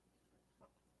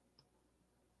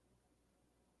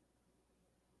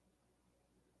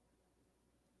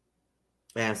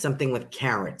 Yeah, something with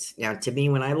carrots. Now, to me,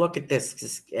 when I look at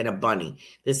this and a bunny,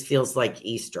 this feels like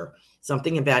Easter.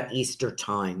 Something about Easter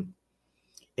time.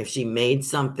 If she made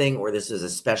something, or this is a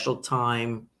special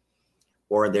time,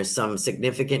 or there's some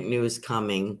significant news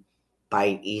coming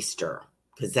by Easter,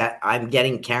 because that I'm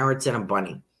getting carrots and a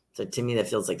bunny. So to me, that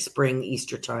feels like spring,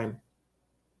 Easter time.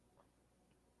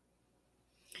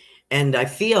 And I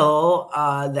feel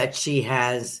that she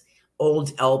has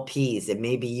old LPs, and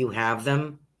maybe you have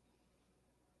them,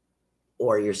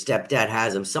 or your stepdad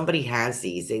has them. Somebody has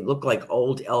these. They look like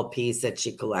old LPs that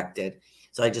she collected.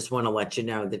 So I just want to let you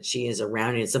know that she is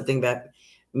around. And something about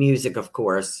music, of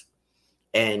course,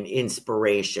 and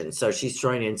inspiration. So she's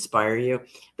trying to inspire you,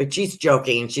 but she's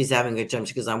joking and she's having a good time.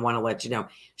 She goes, I want to let you know.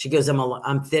 She goes,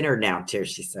 I'm thinner now too,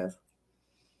 she says.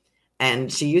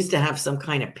 And she used to have some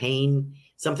kind of pain,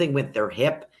 something with their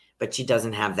hip, but she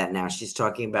doesn't have that now. She's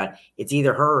talking about it's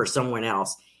either her or someone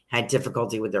else had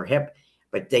difficulty with their hip,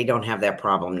 but they don't have that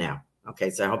problem now. Okay,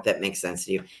 so I hope that makes sense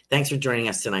to you. Thanks for joining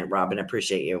us tonight, Robin. I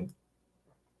appreciate you.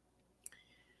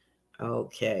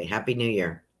 Okay, Happy New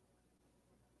Year.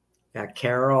 Got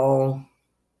Carol.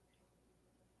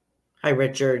 Hi,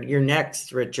 Richard. You're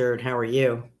next, Richard. How are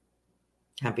you?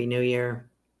 Happy New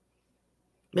Year.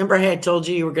 Remember, I had told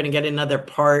you were going to get another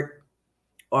part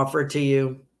offered to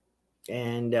you,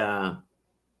 and I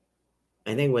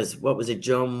think it was, what was it,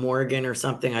 Joe Morgan or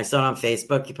something? I saw it on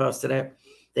Facebook. You posted it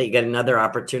that you got another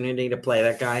opportunity to play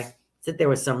that guy. Said there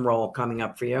was some role coming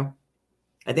up for you.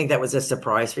 I think that was a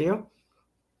surprise for you.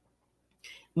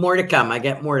 More to come. I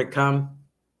get more to come.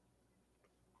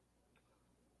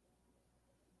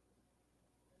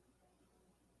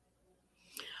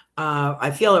 I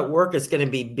feel at work it's going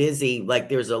to be busy. Like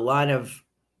there's a lot of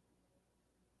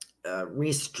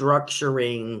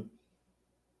restructuring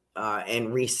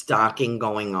and restocking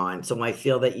going on. So I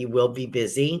feel that you will be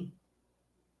busy.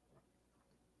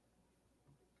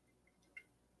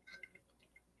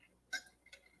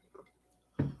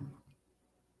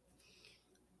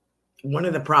 One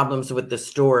of the problems with the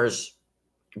stores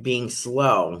being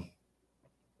slow,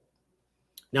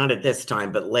 not at this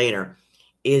time, but later,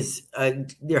 is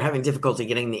they're having difficulty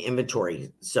getting the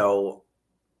inventory. So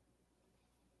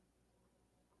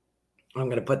I'm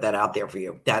going to put that out there for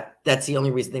you. That's the only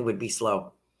reason they would be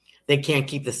slow. They can't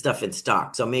keep the stuff in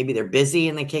stock. So maybe they're busy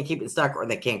and they can't keep it in stock, or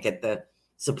they can't get the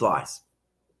supplies.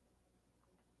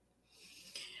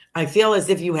 I feel as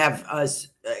if you have a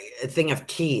thing of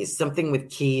keys, something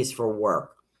with keys for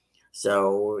work.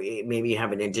 So maybe you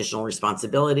have an additional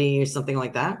responsibility or something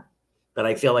like that. But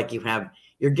I feel like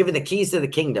you're given the keys to the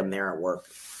kingdom there at work.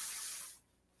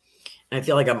 And I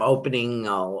feel like I'm opening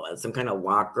some kind of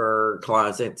locker,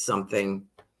 closet, something.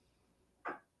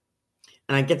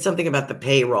 And I get something about the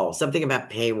payroll, something about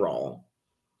payroll.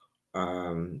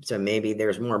 So maybe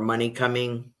there's more money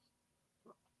coming.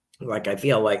 Like I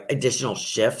feel like additional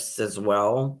shifts as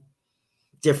well.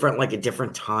 Like a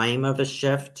different time of a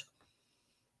shift.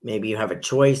 Maybe you have a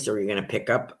choice or you're going to pick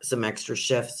up some extra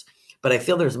shifts. But I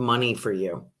feel there's money for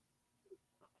you.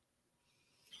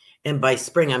 And by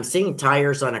spring, I'm seeing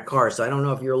tires on a car. So I don't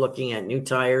know if you're looking at new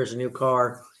tires, a new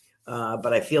car,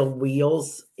 but I feel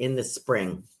wheels in the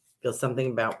spring. Feel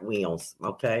something about wheels.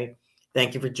 Okay.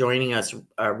 Thank you for joining us,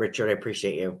 Richard. I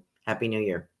appreciate you. Happy New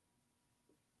Year.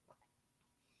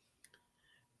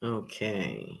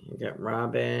 Okay. We got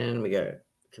Robin. We got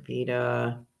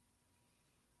Kavita.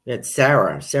 We got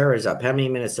Sarah. Sarah's up. How many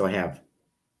minutes do I have?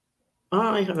 Oh,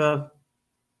 I have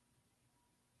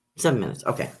 7 minutes.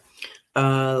 Okay.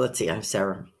 Let's see. I have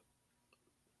Sarah.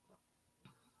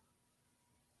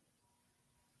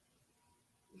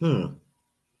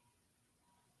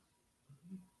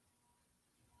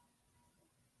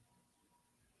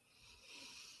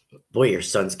 Boy, your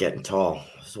son's getting tall.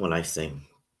 Is what I see.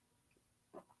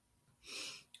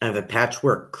 I have a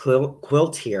patchwork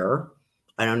quilt here.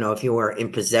 I don't know if you were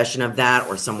in possession of that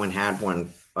or someone had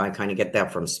one. I kind of get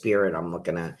that from Spirit. I'm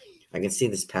looking at. I can see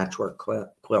this patchwork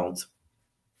quilt.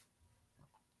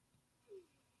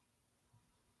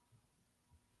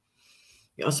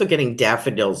 You're also getting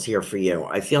daffodils here for you.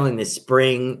 I feel in the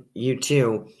spring, you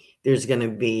too, there's going to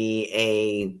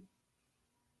be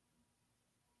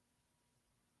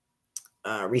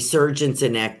a resurgence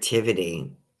in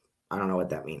activity. I don't know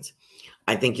what that means.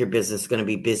 I think your business is going to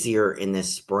be busier in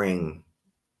this spring.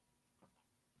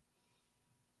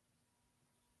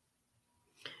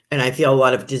 And I feel a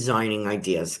lot of designing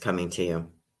ideas coming to you.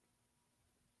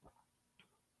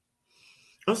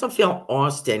 I also feel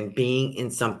Austin being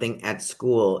in something at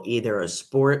school, either a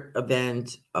sport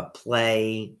event, a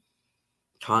play,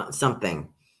 something.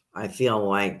 I feel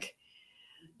like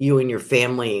you and your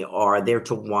family are there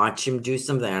to watch him do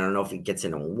something. I don't know if he gets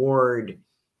an award.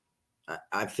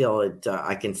 I feel it.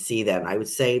 I can see that. I would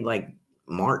say like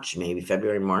March, maybe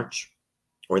February, March,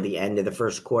 or the end of the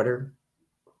first quarter.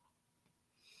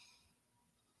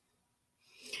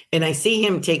 And I see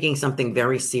him taking something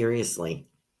very seriously.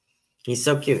 He's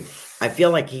so cute. I feel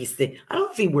like I don't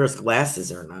know if he wears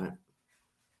glasses or not. Does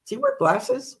he wear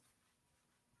glasses?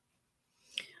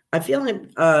 I feel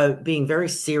him being very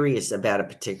serious about a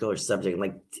particular subject.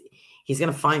 Like he's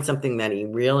going to find something that he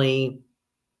really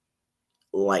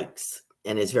likes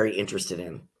and is very interested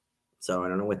in. So I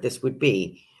don't know what this would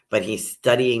be, but he's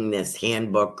studying this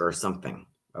handbook or something.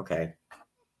 Okay.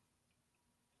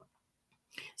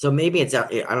 So maybe it's, I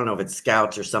don't know if it's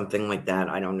Scouts or something like that.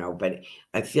 I don't know, but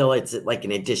I feel it's like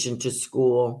an addition to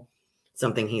school,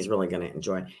 something he's really going to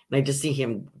enjoy. And I just see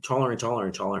him taller and taller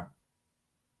and taller.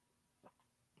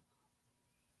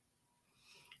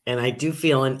 And I do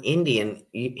feel an Indian,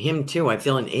 him too. I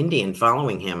feel an Indian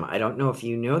following him. I don't know if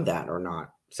you know that or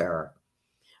not, Sarah,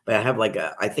 but I have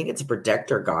I think it's a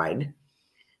protector guide.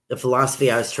 The philosophy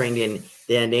I was trained in,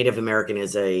 the Native American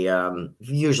is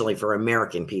usually for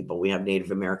American people. We have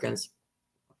Native Americans.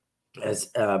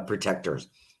 as protectors.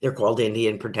 They're called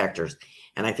Indian protectors.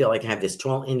 And I feel like I have this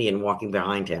tall Indian walking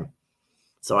behind him.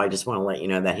 So I just want to let you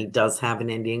know that he does have an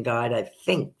Indian guide. I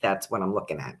think that's what I'm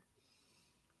looking at.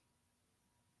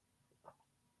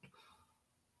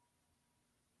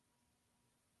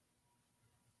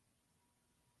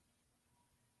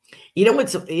 You know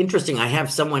what's interesting? I have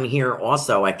someone here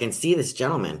also. I can see this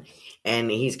gentleman,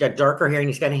 and he's got darker hair and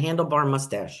he's got a handlebar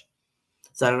mustache.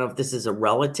 So I don't know if this is a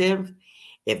relative,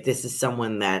 if this is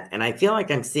someone that, and I feel like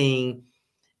I'm seeing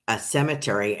a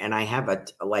cemetery and I have a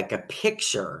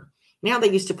picture. Now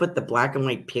they used to put the black and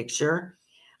white picture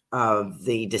of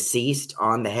the deceased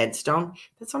on the headstone.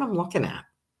 That's what I'm looking at.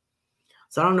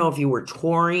 So I don't know if you were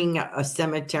touring a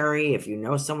cemetery, if you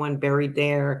know someone buried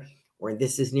there, or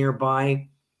this is nearby.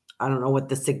 I don't know what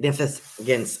the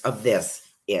significance of this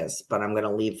is, but I'm going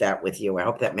to leave that with you. I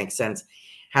hope that makes sense.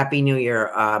 Happy New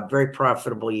Year. Very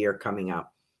profitable year coming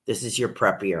up. This is your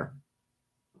prep year.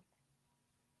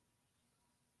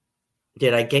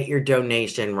 Did I get your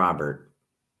donation, Robert?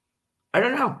 I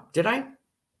don't know. Did I?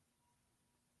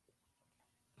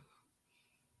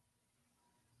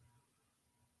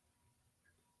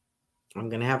 I'm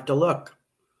going to have to look.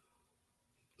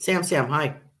 Sam,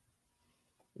 hi.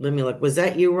 Let me look. Was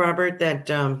that you, Robert, that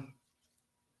let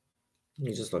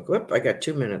me just look. Whoop, I got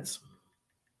 2 minutes.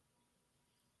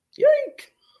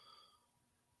 Yike.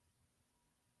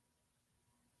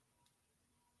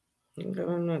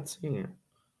 I'm not seeing it.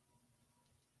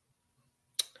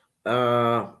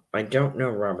 I don't know,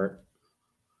 Robert.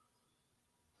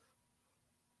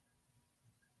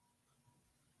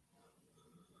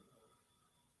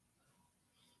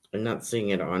 I'm not seeing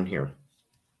it on here.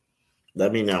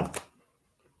 Let me know.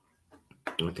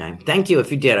 Okay. Thank you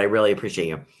if you did. I really appreciate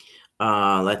you.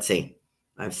 Let's see.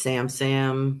 I have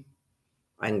Sam.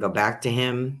 I can go back to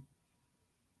him.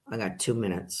 I got 2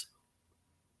 minutes.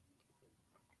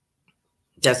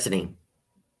 Destiny.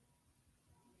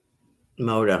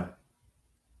 Moda.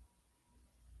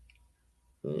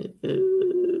 I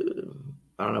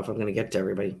don't know if I'm going to get to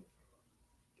everybody.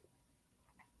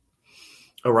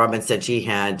 Oh, Robin said she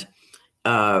had,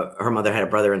 her mother had a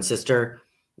brother and sister.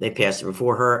 They passed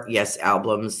before her. Yes,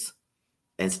 albums.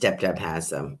 And Stepdad has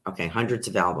them. Okay, hundreds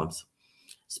of albums.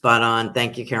 Spot on.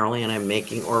 Thank you, Caroline. I'm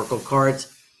making Oracle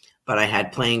cards, but I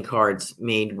had playing cards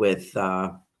made with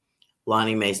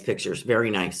Lonnie Mae's pictures. Very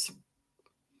nice.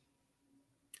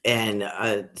 And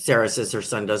Sarah says her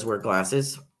son does wear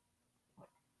glasses.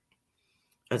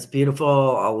 That's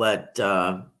beautiful. I'll let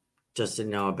Justin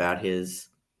know about his,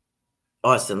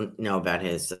 Austin know about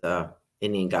his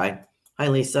Indian guy. Hi,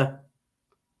 Lisa.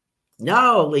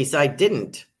 No, Lisa, I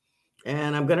didn't.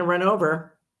 And I'm going to run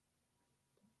over.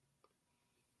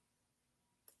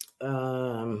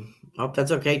 Hope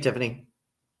that's okay, Tiffany.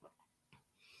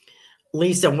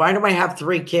 Lisa, why do I have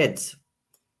 3 kids?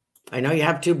 I know you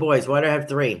have 2 boys. Why do I have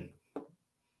 3?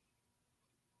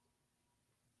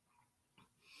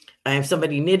 I have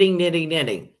somebody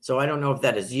knitting. So I don't know if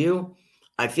that is you.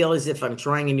 I feel as if I'm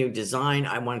trying a new design.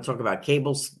 I want to talk about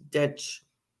cable stitch.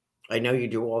 I know you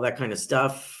do all that kind of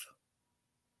stuff.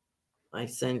 I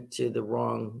sent to the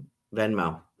wrong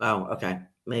Venmo. Oh, okay.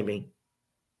 Maybe.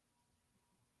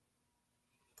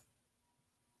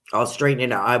 I'll straighten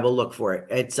it out. I will look for it.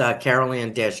 It's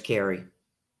Caroline-Carey.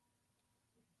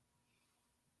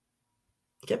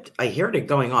 I heard it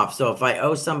going off. So if I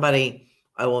owe somebody,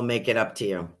 I will make it up to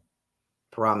you.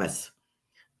 Promise.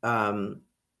 So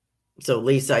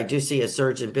Lisa, I do see a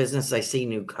surge in business. I see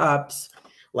new cups.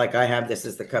 Like I have, this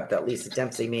is the cup that Lisa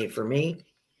Dempsey made for me.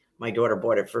 My daughter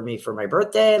bought it for me for my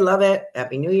birthday. Love it.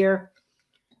 Happy New Year.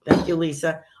 Thank you,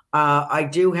 Lisa. I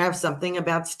do have something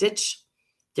about stitch,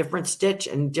 different stitch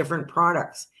and different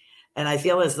products. And I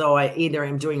feel as though I either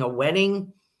am doing a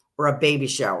wedding or a baby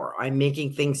shower. I'm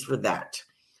making things for that.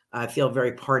 I feel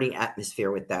very party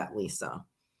atmosphere with that, Lisa.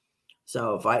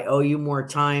 So if I owe you more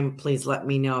time, please let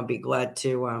me know. I'd be glad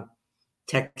to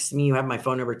text me. You have my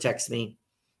phone number. Text me.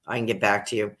 I can get back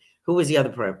to you. Who was the other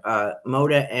part?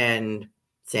 Moda and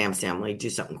Sam. Let me do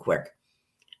something quick.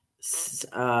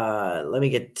 Let me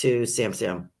get to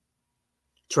Sam.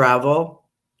 Travel,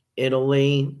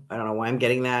 Italy. I don't know why I'm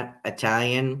getting that.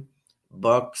 Italian,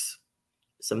 books,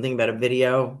 something about a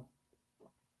video,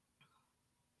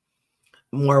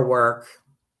 more work.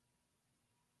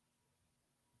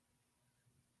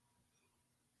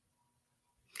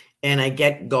 And I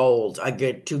get gold. I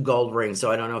get 2 gold rings.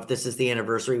 So I don't know if this is the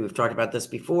anniversary. We've talked about this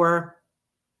before.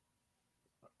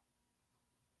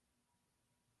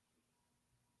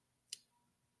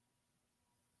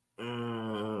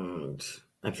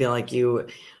 I feel like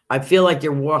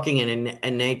you're walking in a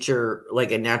nature,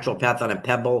 like a natural path on a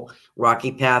pebble,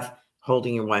 rocky path.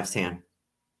 holding your wife's hand.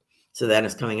 So that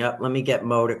is coming up. Let me get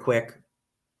Mo to quick.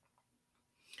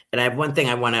 And I have one thing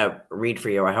I want to read for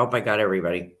you. I hope I got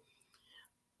everybody.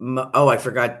 I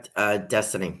forgot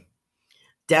Destiny.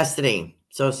 Destiny,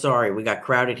 so sorry. We got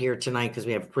crowded here tonight because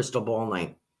we have crystal ball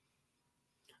night.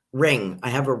 Ring. I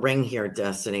have a ring here,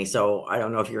 Destiny. So I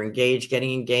don't know if you're engaged,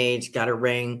 getting engaged, got a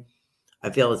ring. I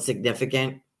feel it's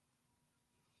significant.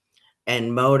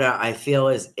 And Moda, I feel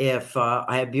as if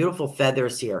I have beautiful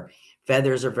feathers here.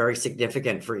 Feathers are very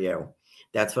significant for you.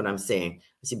 That's what I'm seeing.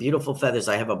 I see beautiful feathers.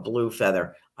 I have a blue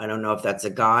feather. I don't know if that's a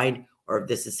guide or if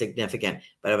this is significant,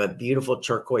 but I have a beautiful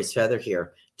turquoise feather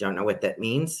here. Don't know what that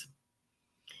means.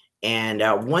 And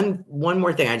one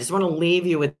more thing. I just want to leave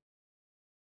you with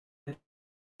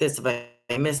this. If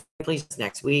I miss, please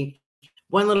next week.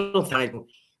 One little thing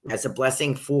as a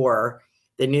blessing for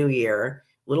the new year.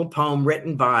 Little poem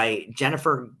written by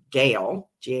Jennifer Gale,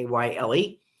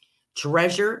 Gayle.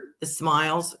 Treasure the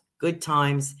smiles, good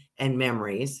times, and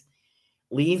memories.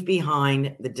 Leave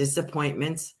behind the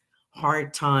disappointments,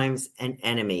 hard times, and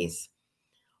enemies.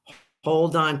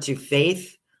 Hold on to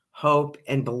faith, hope,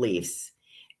 and beliefs.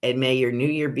 And may your new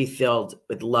year be filled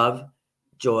with love,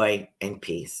 joy, and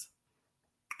peace.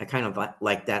 I kind of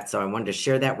like that, so I wanted to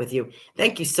share that with you.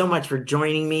 Thank you so much for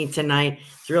joining me tonight.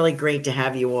 It's really great to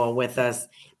have you all with us.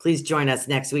 Please join us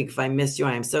next week. If I missed you,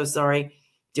 I am so sorry.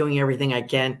 Doing everything I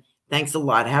can. Thanks a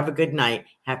lot. Have a good night.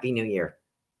 Happy New Year.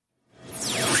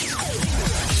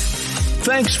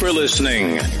 Thanks for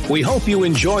listening. We hope you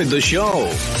enjoyed the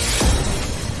show.